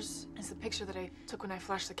yours is the picture that I took when I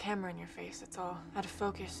flashed the camera in your face. It's all out of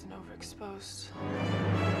focus and overexposed.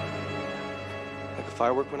 Like a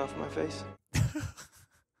firework went off in my face? Hey,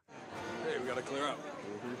 we gotta clear out.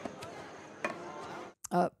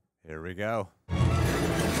 Up. Here we go.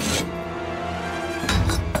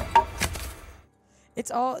 It's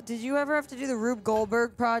all. Did you ever have to do the Rube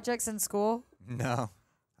Goldberg projects in school? No,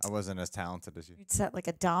 I wasn't as talented as you. You'd set like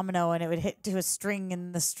a domino and it would hit to a string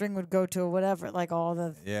and the string would go to whatever, like all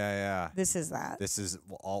the. Yeah, yeah. This is that. This is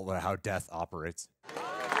all how death operates.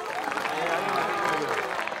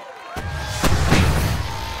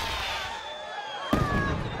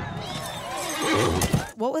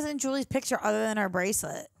 What was in Julie's picture other than her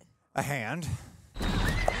bracelet? A hand.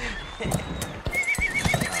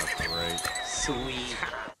 Great. Sweet.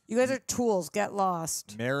 You guys are tools. Get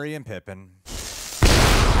lost. Mary and Pippin.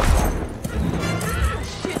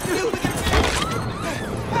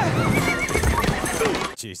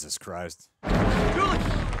 Jesus Christ. Julie!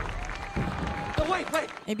 No, wait.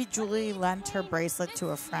 Maybe Julie lent her bracelet to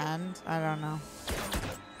a friend. I don't know.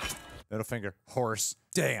 Middle finger. Horse.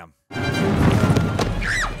 Damn.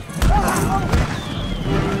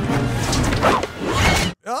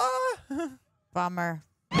 Bummer.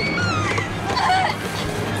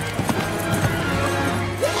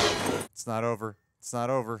 It's not over. It's not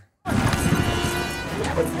over.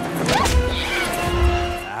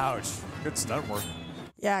 Ouch. Good stunt work.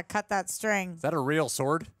 Yeah, cut that string. Is that a real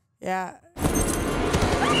sword? Yeah.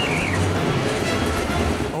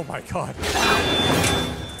 Oh my god.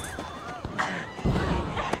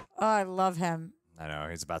 Oh, I love him. I know,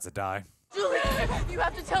 he's about to die. Julie, you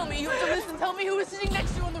have to tell me. You have to listen. Tell me who was sitting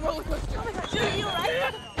next to you on the roller coaster. Oh my God, Julie, you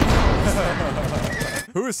right?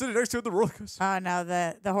 Who is sitting next to you on the roller coaster? Oh no,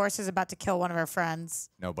 the horse is about to kill one of her friends.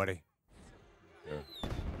 Nobody.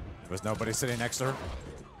 Was nobody sitting next to her?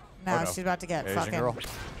 No, Oh, no. she's about to get Asian fucking. girl.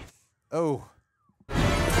 Oh.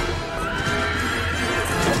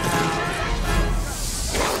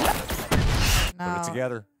 No. Put it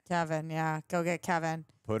together. Kevin, yeah. Go get Kevin.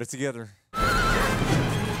 Put it together.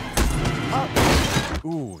 Oh.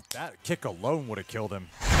 Ooh, that kick alone would have killed him.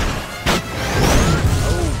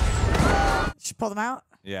 She pulled him out?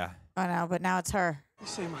 Yeah. Oh no, but now it's her. You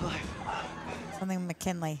saved my life. Something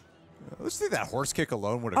McKinley. Let's think that horse kick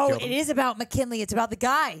alone would have Oh, killed it him. is about McKinley. It's about the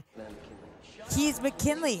guy. He's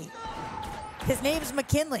McKinley. His name's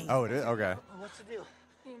McKinley. Oh, it is? Okay. What's the deal?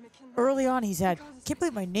 Early on, he said, can't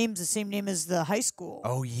believe my name's the same name as the high school.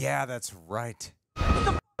 Oh, yeah, that's right.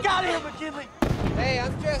 Get out of here, McKinley! Hey,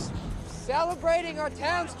 I'm just celebrating our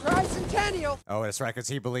town's tricentennial. Oh, that's right, because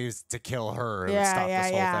he believes to kill her it Yeah, would stop yeah,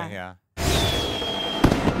 this whole yeah. thing, yeah.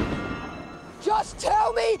 Just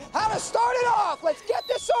tell me how to start it off. Let's get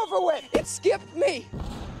this over with. It skipped me.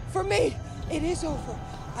 For me, it is over.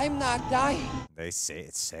 I'm not dying. They say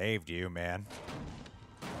it saved you, man.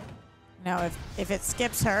 No, if it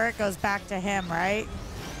skips her, it goes back to him, right?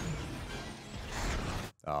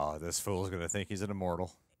 Oh, this fool's going to think he's an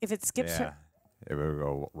immortal. If it skips Yeah. her. It will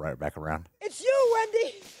go right back around. It's you,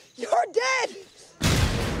 Wendy. You're dead.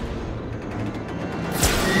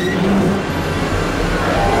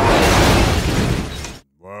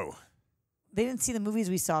 Whoa. They didn't see the movies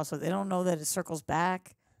we saw, so they don't know that it circles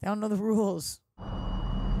back. They don't know the rules.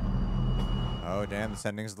 Oh, damn, this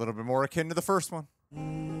ending's a little bit more akin to the first one.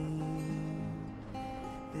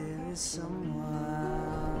 There is someone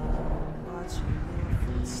watching your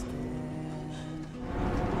footsteps.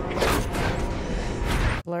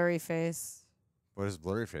 Blurry face. What does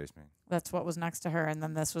blurry face mean? That's what was next to her, and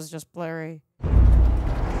then this was just blurry.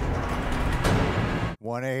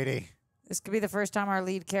 180. This could be the first time our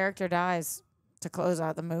lead character dies to close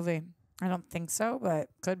out the movie. I don't think so, but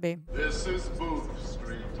could be. This is Booth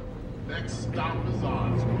Street. Next stop is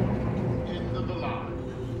Osborne. End of the line.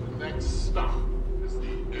 The next stop is the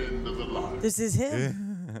end of the line. This is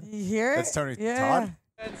him. You hear it? That's Tony Yeah. Todd?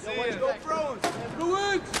 Let's go throwing. Go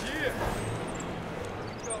in. Yeah.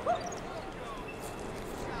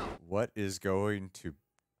 What is going to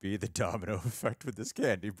be the domino effect with this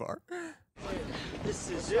candy bar? This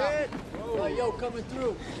is it. Yo, coming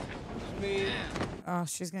through. Oh,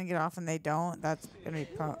 she's gonna get off and they don't. That's gonna be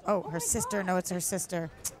oh, her sister. No, it's her sister.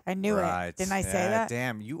 I knew it. Didn't I say that?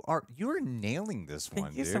 Damn, you're nailing this one,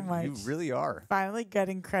 Thank you dude. so much. You really are. Finally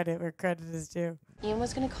getting credit where credit is due. Ian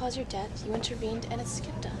was going to cause your death. You intervened, and it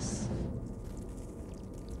skipped us.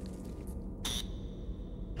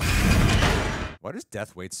 Why does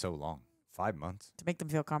death wait so long? 5 months. To make them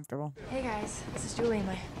feel comfortable. Hey guys, this is Julie.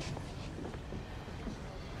 My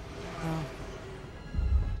Oh.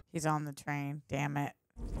 He's on the train. Damn it.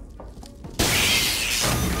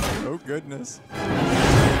 Oh, goodness.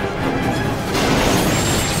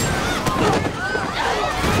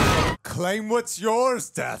 Claim what's yours,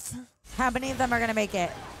 Death. How many of them are going to make it?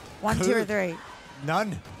 1, 2, or 3?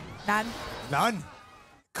 None. None? None.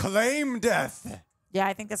 Claim Death. Yeah,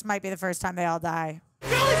 I think this might be the first time they all die.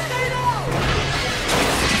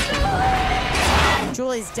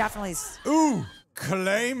 Julie's definitely... Ooh,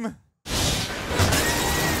 claim.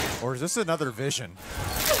 Or is this another vision?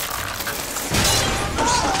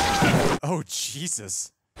 Oh,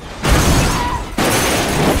 Jesus.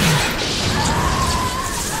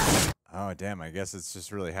 Oh, damn. I guess it's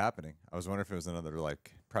just really happening. I was wondering if it was another,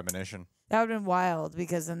 like, premonition. That would have been wild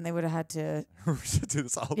because then they would have had to... do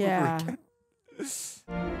this all over yeah. again.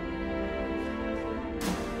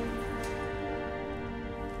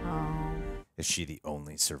 Oh. Is she the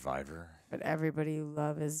only survivor? But everybody you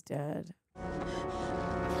love is dead.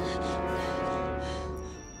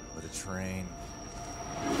 With a train.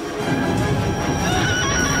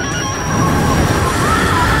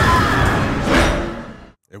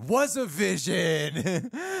 It was a vision.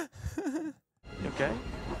 You okay?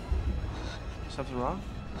 Something wrong?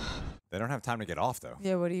 They don't have time to get off, though.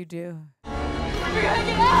 Yeah, what do you do? We're gonna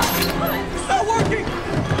get out! It's not working!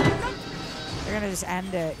 They're gonna just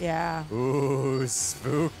end it, yeah. Ooh,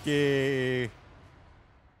 spooky.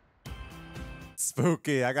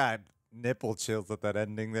 Spooky. I got nipple chills at that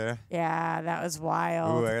ending there. Yeah, that was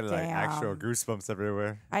wild. Ooh, I got like Damn. actual goosebumps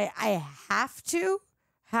everywhere. I have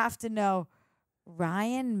to know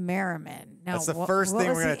Ryan Merriman. No, That's the first thing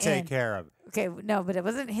we're going to take care of. Okay, no, but it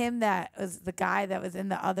wasn't him that was the guy that was in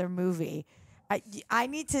the other movie. I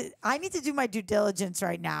need to do my due diligence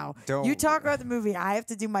right now. You talk about the movie. I have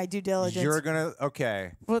to do my due diligence. You're going to,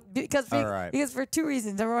 okay. Well, because for 2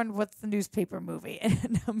 reasons. Number one, what's the newspaper movie?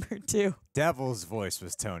 And number 2. Devil's voice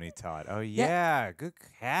was Tony Todd. Oh, yeah. Good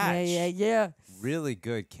catch. Yeah. Really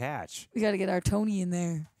good catch. We got to get our Tony in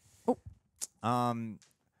there. Oh.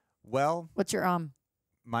 Well. What's your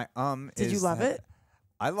My Did you love it?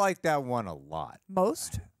 I like that one a lot.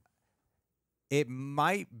 Most? It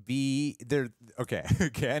might be there. Okay,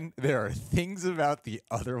 again, there are things about the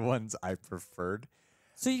other ones I preferred.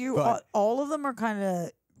 So all of them are kind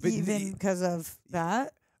of even because of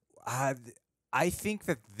that? I think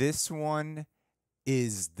that this one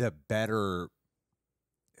is the better.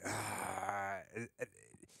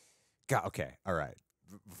 God, okay, all right.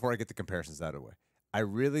 Before I get the comparisons out of the way, I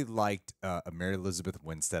really liked Mary Elizabeth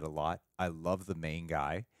Winstead a lot. I love the main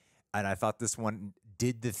guy. And I thought this one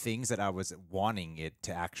did the things that I was wanting it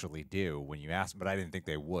to actually do when you asked, but I didn't think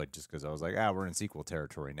they would just because I was like, we're in sequel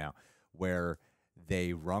territory now, where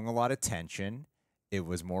they wrung a lot of tension. It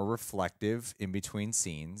was more reflective in between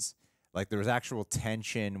scenes. Like there was actual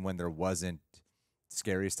tension when there wasn't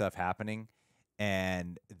scary stuff happening.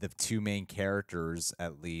 And the 2 main characters,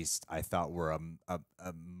 at least, I thought were a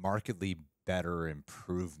markedly better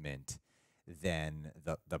improvement than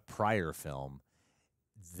the prior film.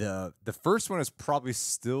 The first one is probably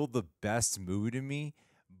still the best movie to me,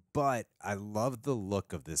 but I love the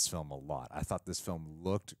look of this film a lot. I thought this film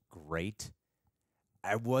looked great.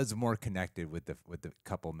 I was more connected with the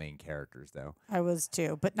couple main characters though. I was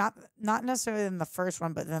too, but not necessarily in the first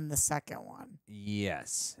one, but then the second one.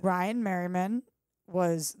 Yes. Ryan Merriman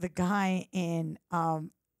was the guy in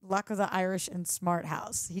Luck of the Irish and Smart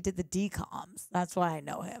House. He did the DComs. That's why I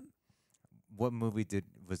know him. What movie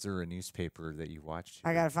was there a newspaper that you watched?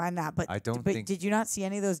 I gotta find that. But I don't think. Did you not see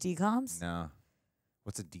any of those DComs? No.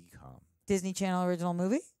 What's a DCom? Disney Channel original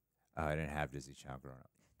movie? I didn't have Disney Channel growing up.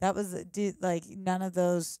 That was like none of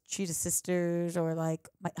those Cheetah Sisters or like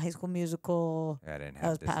my High School Musical. Yeah, I didn't have. That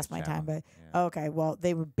was Disney past my Channel. time, but okay. Well,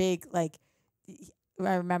 they were big. Like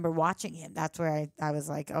I remember watching him. That's where I was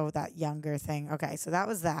like, oh, that younger thing. Okay, so that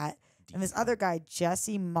was that. And this other guy,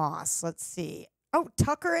 Jesse Moss. Let's see. Oh,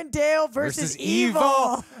 Tucker and Dale versus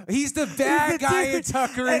Evil. He's the bad guy in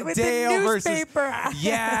Tucker and Dale versus.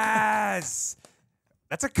 Yes.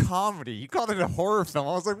 That's a comedy. You called it a horror film.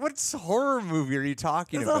 I was like, what horror movie are you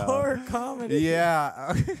talking about? It's a horror comedy.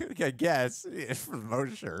 Yeah. I guess. Yeah, for the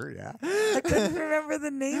most sure, yeah. I couldn't remember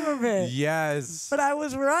the name of it. Yes. But I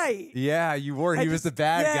was right. Yeah, you were. He was the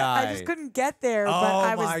bad guy. I just couldn't get there, but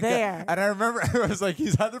I was there. God. And I remember I was like,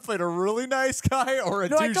 he's either played a really nice guy or a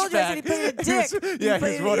douchebag. I told you I said he played a dick.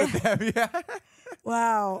 He's one of them. Yeah.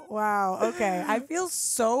 Wow. Okay. I feel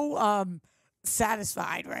so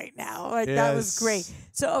satisfied right now. Like that was great.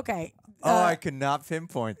 So okay, I could not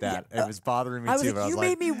pinpoint that. It was bothering me I was too. like, but I was you like,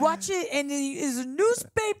 made me watch it, and it is a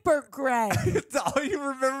newspaper, Greg. all you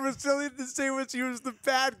remember was Silly to say was he was the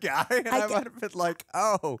bad guy, and I might have been like,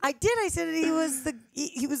 oh. I did. I said he was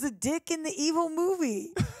the dick in the evil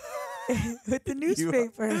movie with the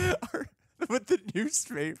newspaper. With the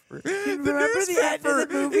newspaper. Remember The the end of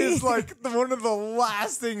the newspaper movie? is like one of the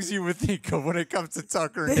last things you would think of when it comes to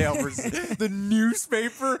Tucker and Dale. The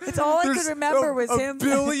newspaper. It's all I could remember was him. A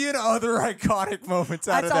billion other iconic moments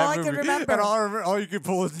out of That's all that I movie. could remember. And all you could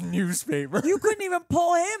pull is the newspaper. You couldn't even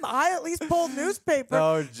pull him. I at least pulled newspaper.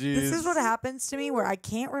 Oh, jeez. This is what happens to me where I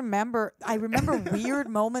can't remember. I remember weird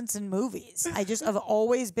moments in movies. I've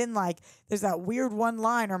always been like, there's that weird one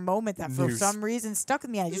line or moment that for some reason stuck with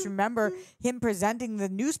me. I just remember him presenting the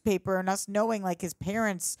newspaper and us knowing like his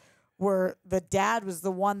parents were, the dad was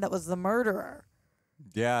the one that was the murderer.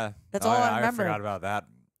 Yeah. That's all I remember. I forgot about that.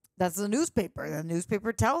 That's the newspaper. The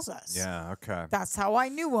newspaper tells us. Yeah, okay. That's how I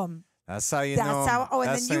knew him. That's how you know him. Oh,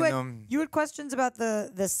 and That's then how you had questions about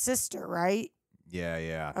the sister, right?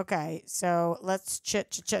 Yeah. Okay, so let's check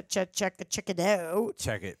it out.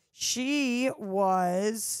 Check it. She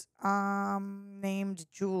was named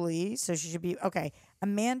Julie, so she should be okay.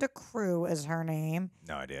 Amanda Crew is her name.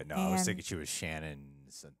 No idea. No, I was thinking she was Shannon.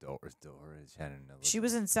 Shannon. She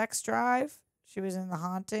was in Sex Drive. She was in The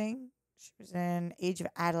Haunting. She was in Age of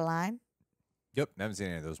Adeline. Yep, haven't seen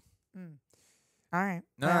any of those. All right.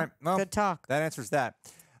 All right. Well, good talk. That answers that.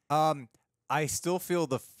 I still feel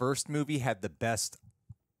the first movie had the best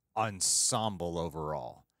ensemble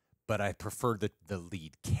overall, but I prefer the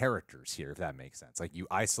lead characters here, if that makes sense. Like, you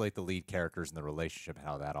isolate the lead characters and the relationship and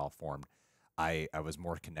how that all formed. I was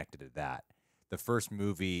more connected to that. The first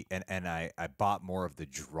movie, and I bought more of the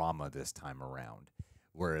drama this time around,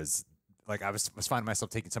 whereas like I was finding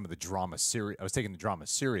myself taking some of the drama I was taking the drama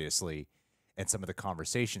seriously and some of the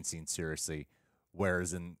conversation scenes seriously,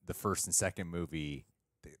 whereas in the first and second movie,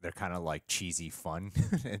 they're kind of like cheesy fun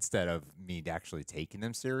instead of me actually taking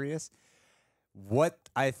them serious. What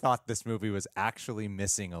I thought this movie was actually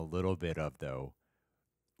missing a little bit of, though,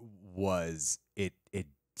 was it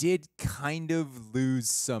did kind of lose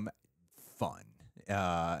some fun.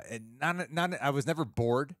 And not I was never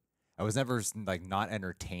bored. I was never like not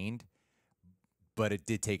entertained, but it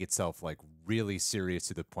did take itself like really serious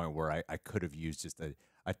to the point where I could have used just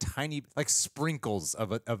a tiny like sprinkles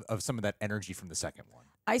of some of that energy from the second one.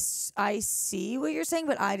 I see what you're saying,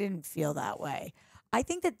 but I didn't feel that way. I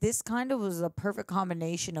think that this kind of was a perfect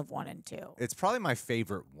combination of 1 and 2. It's probably my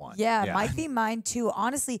favorite one. Yeah, it might be mine too,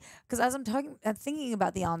 honestly, because as I'm thinking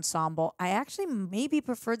about the ensemble, I actually maybe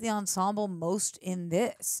preferred the ensemble most in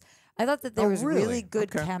this. I thought that there was really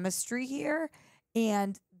good chemistry here,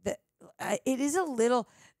 and it is a little,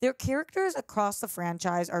 their characters across the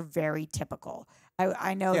franchise are very typical.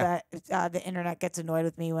 I know that the internet gets annoyed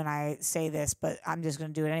with me when I say this, but I'm just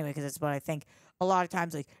going to do it anyway because it's what I think. A lot of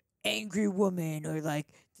times, like, angry woman or like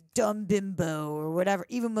dumb bimbo or whatever,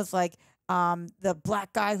 even with like the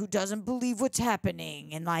black guy who doesn't believe what's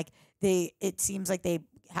happening, and like it seems like they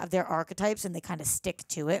have their archetypes and they kind of stick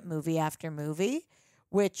to it movie after movie,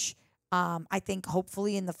 which I think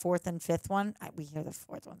hopefully in the fourth and fifth one, we hear the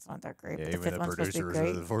fourth one's not that great, but the fifth one's supposed to be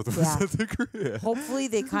great. The fourth one's not that great. Hopefully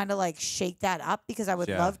they kind of like shake that up, because I would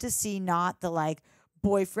love to see not the like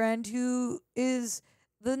boyfriend who is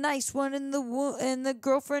the nice one and the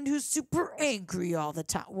girlfriend who's super angry all the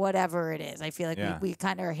time, whatever it is. I feel like we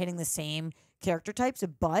kind of are hitting the same character types,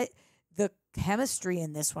 but the chemistry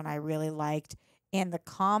in this one I really liked, and the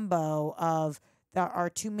combo of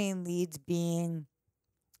our two main leads being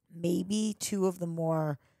maybe two of the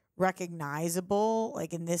more recognizable,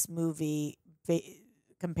 like in this movie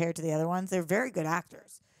compared to the other ones. They're very good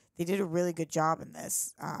actors. They did a really good job in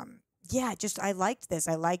this. I liked this.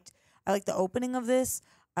 I liked the opening of this.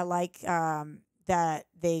 I like that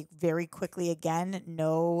they very quickly, again,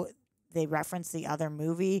 they reference the other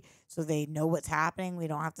movie, so they know what's happening. We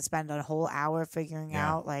don't have to spend a whole hour figuring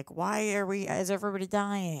out, like, why is everybody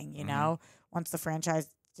dying, you know? Once the franchise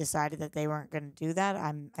decided that they weren't going to do that,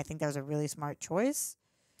 I think that was a really smart choice.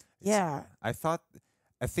 Yeah. I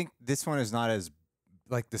think this one is not as,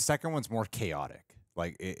 like, the second one's more chaotic.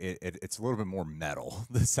 Like, it's a little bit more metal,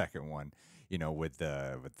 the second one. You know, with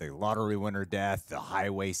the lottery winner death, the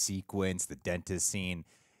highway sequence, the dentist scene.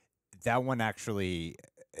 That one actually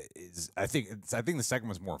is, I think the second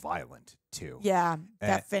one's more violent too. Yeah,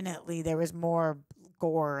 definitely. There was more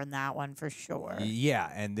gore in that one for sure.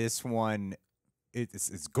 Yeah, and this one,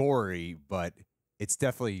 it's gory, but it's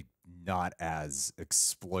definitely not as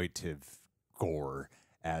exploitive gore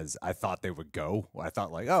as I thought they would go. I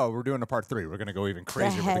thought, like, oh, we're doing a part 3. We're going to go even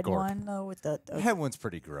crazier with the gore. One, though, with the head one's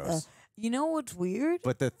pretty gross. You know what's weird?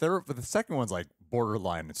 But the second one's like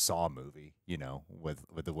borderline Saw movie, you know, with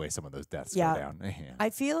the way some of those deaths go down. Yeah. I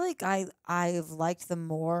feel like I've liked them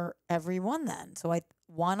more every one then. So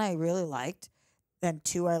one I really liked, then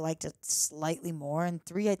 2 I liked it slightly more, and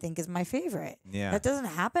 3 I think is my favorite. Yeah. That doesn't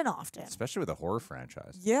happen often. Especially with a horror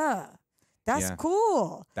franchise. Yeah. That's Yeah.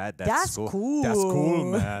 cool. That's cool. That's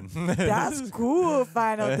cool, man. That's cool,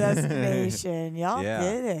 Final Destination. Y'all Yeah.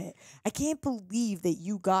 did it. I can't believe that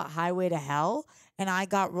you got Highway to Hell and I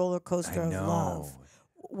got Roller Coaster of Love.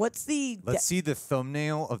 What's the... Let's see the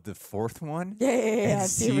thumbnail of the 4th one. Yeah. And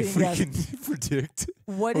see if we guess. can predict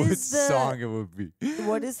What which is the song it would be.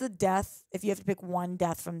 What is the death? If you have to pick one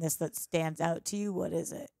death from this that stands out to you, what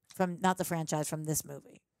is it? From not the franchise, from this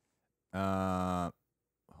movie.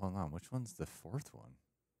 Hold on. Which one's the 4th one?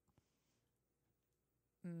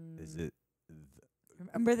 Is it?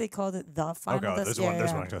 Remember they called it the Final Oh, God, this one.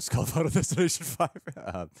 This one is called Final Destination 5.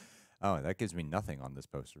 That gives me nothing on this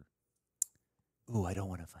poster. Ooh, I don't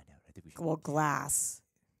want to find out. I think we should. Well, Glass.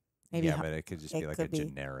 Maybe. Yeah, but it could just be like a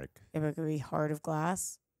generic. Maybe it could be Heart of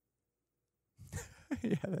Glass.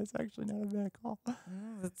 Yeah, that's actually not a bad call.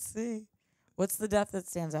 Let's see. What's the death that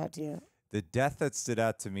stands out to you? The death that stood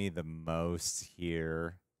out to me the most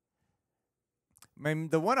here. I mean,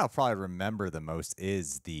 the one I'll probably remember the most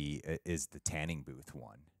is the tanning booth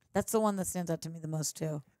one. That's the one that stands out to me the most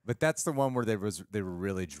too. But that's the one where they were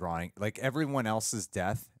really drawing like everyone else's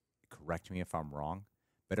death. Correct me if I'm wrong,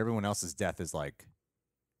 but everyone else's death is like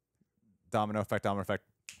domino effect,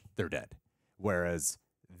 they're dead. Whereas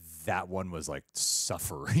that one was like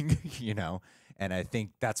suffering, you know. And I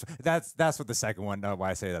think that's what the second one. Why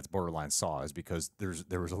I say that's borderline Saw is because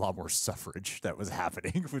there was a lot more suffrage that was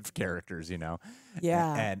happening with characters, you know.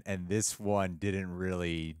 Yeah. And this one didn't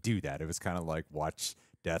really do that. It was kind of like watch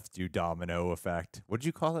death do domino effect. What did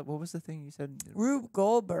you call it? What was the thing you said? Rube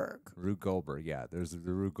Goldberg. Rube Goldberg. Yeah. There's the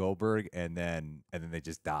Rube Goldberg, and then they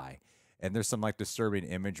just die. And there's some like disturbing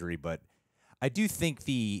imagery, but I do think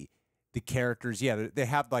the characters, yeah, they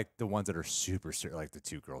have like the ones that are super like the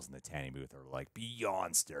 2 girls in the tanning booth are like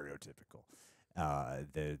beyond stereotypical.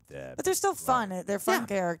 But they're still fun. They're fun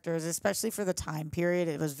characters, especially for the time period.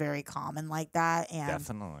 It was very common like that, and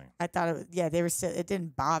definitely. I thought they were still. It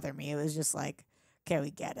didn't bother me. It was just like, okay,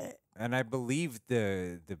 we get it. And I believe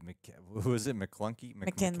who was it? McClunky?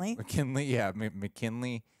 McKinley. McKinley, yeah,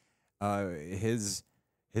 McKinley. His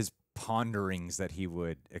ponderings that he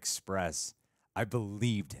would express, I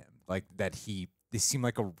believed him. Like that he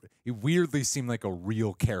weirdly seemed like a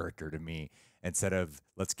real character to me instead of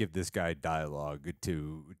let's give this guy dialogue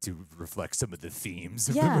to reflect some of the themes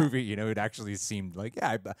of the movie. You know, it actually seemed like,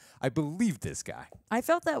 I believe this guy. I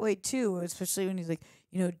felt that way too, especially when he's like,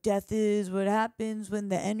 you know, death is what happens when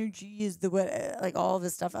the energy is like all of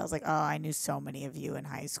this stuff. I was like, oh, I knew so many of you in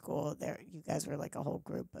high school. You guys were like a whole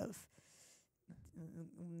group of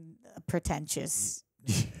pretentious.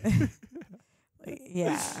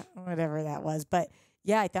 Yeah, whatever that was. But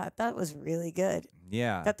yeah, I thought that was really good.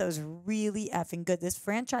 Yeah. I thought that was really effing good. This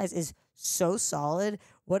franchise is so solid.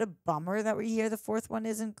 What a bummer that we hear the 4th one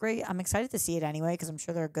isn't great. I'm excited to see it anyway because I'm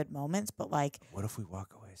sure there are good moments. But like, what if we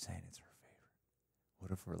walk away saying it's our favorite? What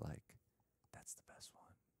if we're like, that's the best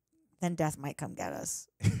one? Then death might come get us.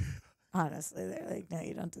 Honestly, they're like, no,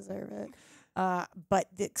 you don't deserve it. But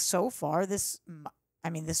so far, this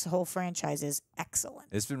whole franchise is excellent.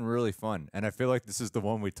 It's been really fun. And I feel like this is the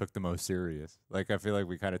one we took the most serious. Like, I feel like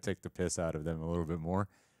we kind of take the piss out of them a little bit more.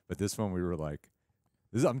 But this one, we were like,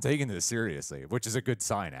 I'm taking this seriously, which is a good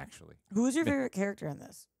sign, actually. Who was your favorite character in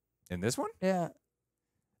this? In this one? Yeah.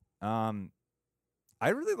 I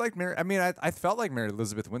really like Mary. I mean, I felt like Mary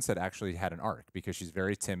Elizabeth Winstead actually had an arc because she's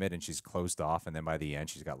very timid and she's closed off. And then by the end,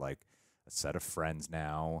 she's got like a set of friends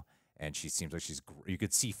now. And she seems like you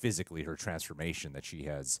could see physically her transformation that she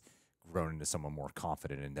has grown into someone more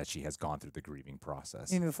confident and that she has gone through the grieving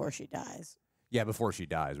process. Even before she dies. Yeah, before she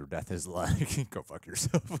dies, where death is like, go fuck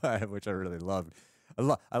yourself, which I really loved.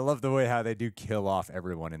 I love the way how they do kill off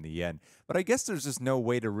everyone in the end. But I guess there's just no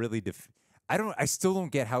way to really I still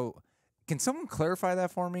don't get how. Can someone clarify that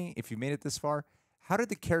for me if you made it this far? How did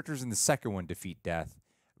the characters in the second one defeat death,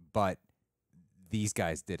 but these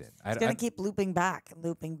guys didn't? It's going to keep looping back.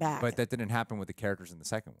 But that didn't happen with the characters in the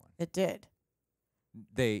second one. It did.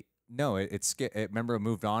 Remember it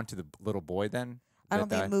moved on to the little boy then? I don't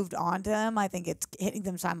think it moved on to him. I think it's hitting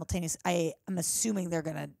them simultaneously. I'm assuming they're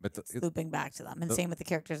going to looping back to them. And same with the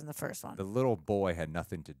characters in the first one. The little boy had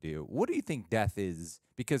nothing to do. What do you think death is?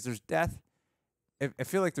 Because there's death. I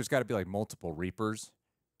feel like there's got to be like multiple reapers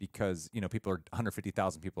because,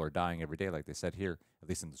 150,000 people are dying every day, like they said here, at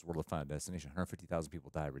least in this World of Final Destination. 150,000 people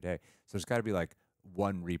die every day. So there's got to be like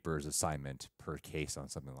one Reaper's assignment per case on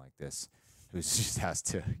something like this, who just has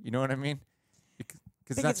to, you know what I mean?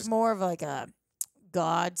 I think it's more of like a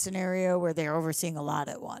God scenario where they're overseeing a lot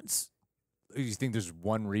at once. You think there's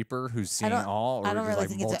one Reaper who's seeing all, or I don't really like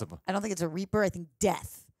think multiple? I don't think it's a Reaper. I think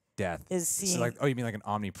Death is So seeing. like, oh, you mean like an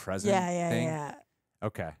omnipresent yeah, thing? yeah.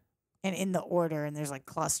 Okay. And in the order, and there's like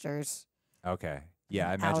clusters. Okay. Yeah,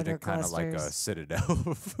 I imagine outer it kind of like a clusters. citadel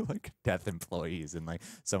of like Death employees, and like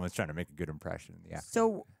someone's trying to make a good impression. Yeah.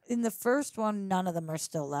 So in the first one, none of them are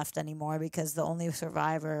still left anymore because the only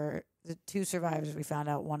survivor, the two survivors we found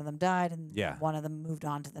out, one of them died and Yeah. one of them moved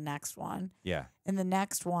on to the next one. Yeah. In the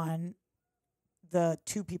next one, the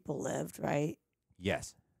two people lived, right?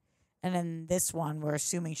 Yes. And in this one, we're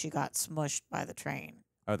assuming she got smushed by the train.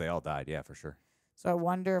 Oh, they all died. Yeah, for sure. So I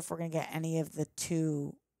wonder if we're going to get any of the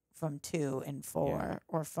two from 2 and 4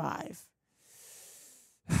 or 5.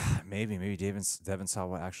 Maybe Devin saw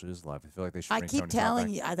what actually is live. I feel like they should. I bring keep Tony Todd telling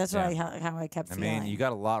back. you, that's what how I kept I feeling. mean, you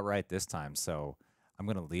got a lot right this time, so I'm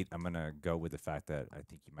gonna go with the fact that I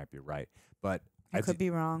think you might be right, but I could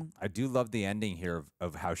be wrong. I do love the ending here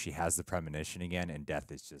of how she has the premonition again, and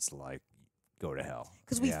Death is just like, go to hell.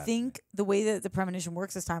 Because we think the way that the premonition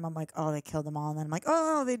works this time, I'm like, oh, they killed them all. And then I'm like,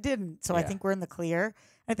 oh, no, they didn't. So I Yeah. think we're in the clear.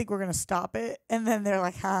 I think we're going to stop it. And then they're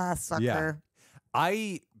like, ha, sucker.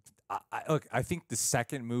 Yeah. I think the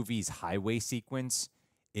second movie's highway sequence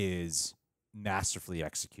is masterfully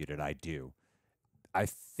executed. I do. I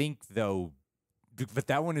think though, but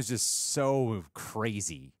that one is just so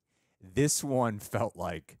crazy. This one felt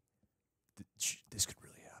like this could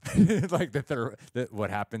really happen. Like that what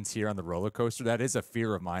happens here on the roller coaster, that is a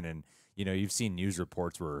fear of mine. And you know, you've seen news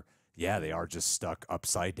reports where they are just stuck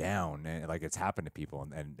upside down, and like it's happened to people,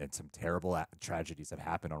 and some terrible tragedies have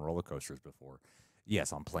happened on roller coasters before.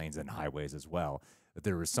 Yes, on planes and highways as well. But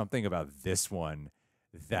there was something about this one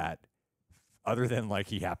that, other than like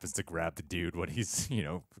he happens to grab the dude when he's,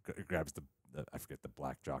 grabs the I forget the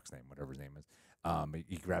black jock's name, whatever his name is.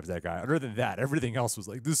 He grabs that guy. Other than that, everything else was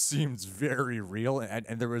like, this seems very real, and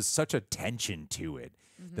there was such a tension to it.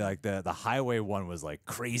 Like the highway one was like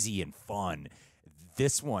crazy and fun.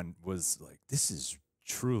 This one was like, this is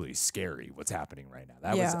truly scary what's happening right now.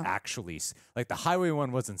 That was actually like, the highway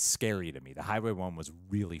one wasn't scary to me. The highway one was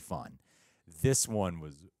really fun. This one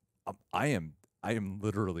was, I am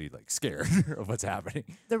literally like scared of what's happening.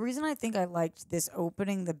 The reason I think I liked this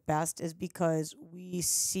opening the best is because we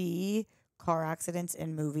see car accidents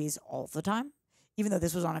in movies all the time, even though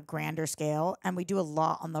this was on a grander scale, and we do a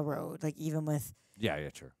lot on the road, like even with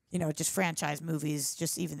True. Just franchise movies,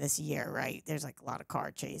 just even this year, right? There's like a lot of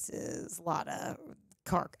car chases, a lot of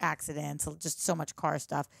car accidents, just so much car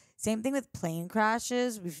stuff. Same thing with plane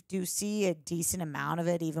crashes. We do see a decent amount of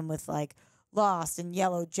it, even with like Lost and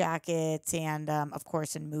Yellow Jackets, and of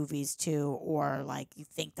course in movies too, or like you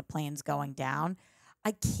think the plane's going down.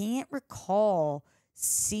 I can't recall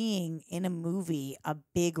seeing in a movie a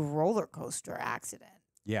big roller coaster accident.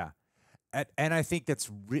 Yeah. And I think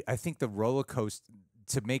I think the roller coaster,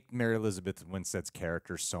 to make Mary Elizabeth Winstead's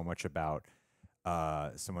character so much about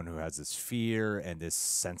someone who has this fear and this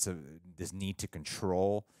sense of this need to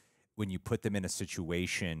control, when you put them in a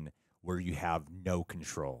situation where you have no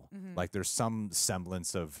control, like there's some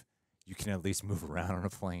semblance of, you can at least move around on a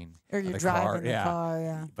plane. Or you're driving the car,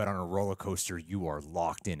 yeah. But on a roller coaster, you are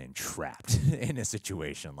locked in and trapped in a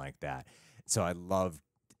situation like that. So I love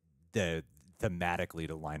thematically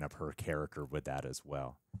to line up her character with that as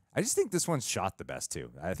well. I just think this one's shot the best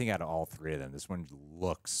too. I think out of all three of them, this one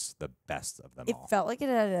looks the best of them all. It felt like it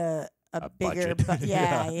had a bigger, budget.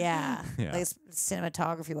 yeah. Yeah. Like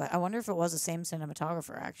cinematography. I wonder if it was the same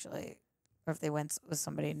cinematographer actually, or if they went with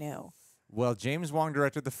somebody new. Well, James Wong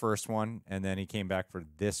directed the first one, and then he came back for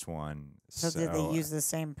this one. So did they use the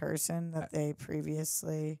same person that they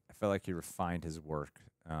previously? I feel like he refined his work.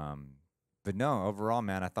 But no, overall,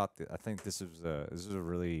 man, I think this is a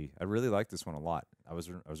really, I really like this one a lot. I was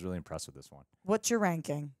really impressed with this one. What's your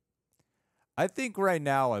ranking? I think right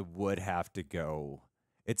now I would have to go.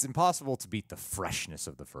 It's impossible to beat the freshness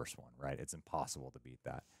of the first one, right? It's impossible to beat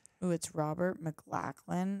that. Ooh, it's Robert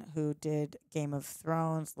McLachlan, who did Game of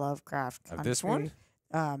Thrones, Lovecraft Country. This one?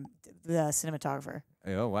 The cinematographer.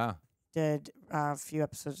 Oh, wow. Did a few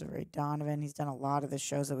episodes of Ray Donovan. He's done a lot of the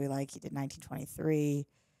shows that we like. He did 1923.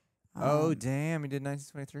 Oh, damn. He did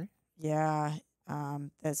 1923? Yeah.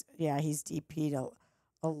 He's DP'd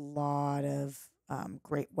a lot of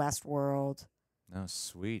Great Westworld. Oh,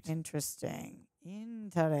 sweet. Interesting.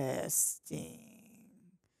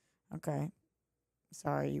 Okay.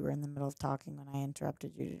 Sorry, you were in the middle of talking when I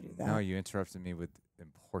interrupted you to do that. No, you interrupted me with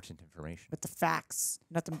important information. With the facts.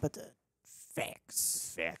 Nothing but the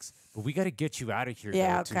Facts. But we got to get you out of here,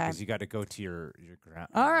 Yeah, though, okay. because you got to go to your ground.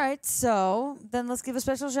 All right, so then let's give a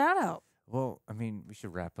special shout out. Well, I mean, we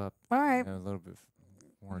should wrap up. All right. A little bit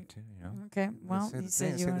more too, you know. Okay. Well, Say you the said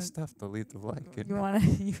thing, you say wanna- the stuff to leave the like. You want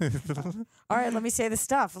to? All right, let me say the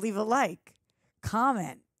stuff. Leave a like,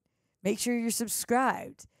 comment, make sure you're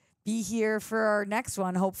subscribed. Be here for our next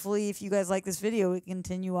one. Hopefully, if you guys like this video, we can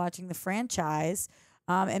continue watching the franchise,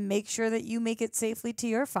 and make sure that you make it safely to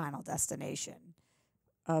your final destination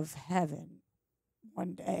of heaven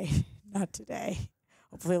one day, not today.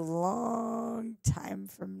 Hopefully, a long time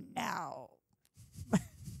from now.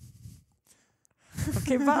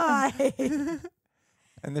 Okay, bye.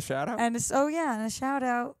 And the shout out? And and a shout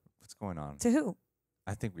out. What's going on? To who?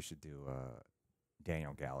 I think we should do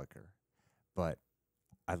Daniel Gallagher. But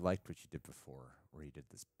I liked what you did before, where you did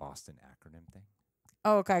this Boston acronym thing.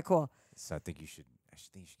 Oh, okay, cool. So I think you should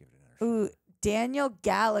give it another Ooh, Daniel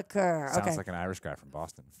Gallagher. Sounds Okay. like an Irish guy from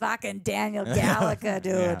Boston. Fucking Daniel Gallagher,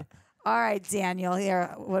 dude. Yeah. All right, Daniel.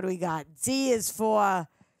 Here, what do we got? D is for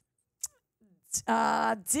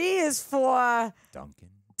Duncan.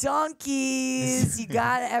 donkeys. You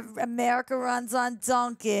got America runs on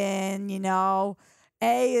Duncan, you know.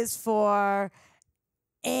 A is for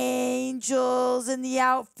Angels in the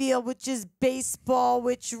outfield, which is baseball,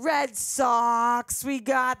 which Red Sox we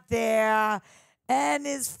got there. N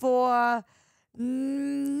is for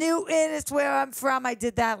Newton. It's where I'm from. I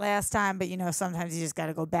did that last time, but you know, sometimes you just got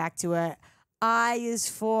to go back to it. I is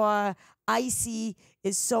for icy.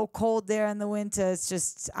 It's so cold there in the winter. It's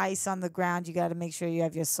just ice on the ground. You got to make sure you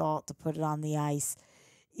have your salt to put it on the ice.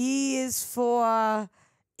 E is for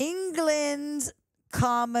England,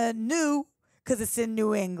 new, because it's in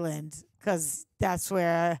New England, because that's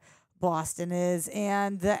where Boston is.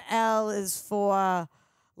 And the L is for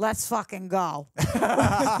let's fucking go.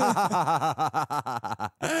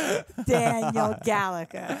 Daniel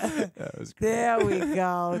Gallagher. That was great. There we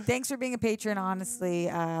go. Thanks for being a patron. Honestly,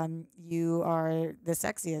 you are the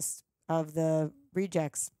sexiest of the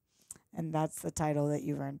rejects, and that's the title that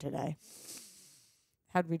you've earned today.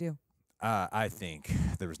 How'd we do? I think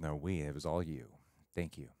there was no we. It was all you.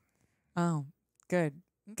 Thank you. Oh, good.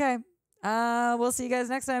 Okay. We'll see you guys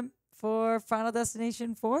next time for Final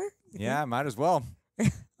Destination 4. Yeah, might as well.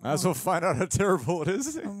 Might as well find out how terrible it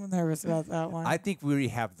is. I'm nervous about that one. I think we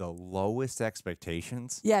have the lowest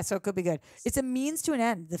expectations. Yeah, so it could be good. It's a means to an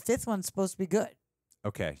end. The fifth one's supposed to be good.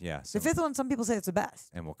 Okay, yeah. So, The fifth one, some people say it's the best.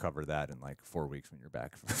 and we'll cover that in like 4 weeks when you're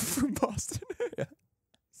back from Boston. Yeah.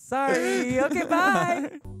 Sorry. Okay, bye.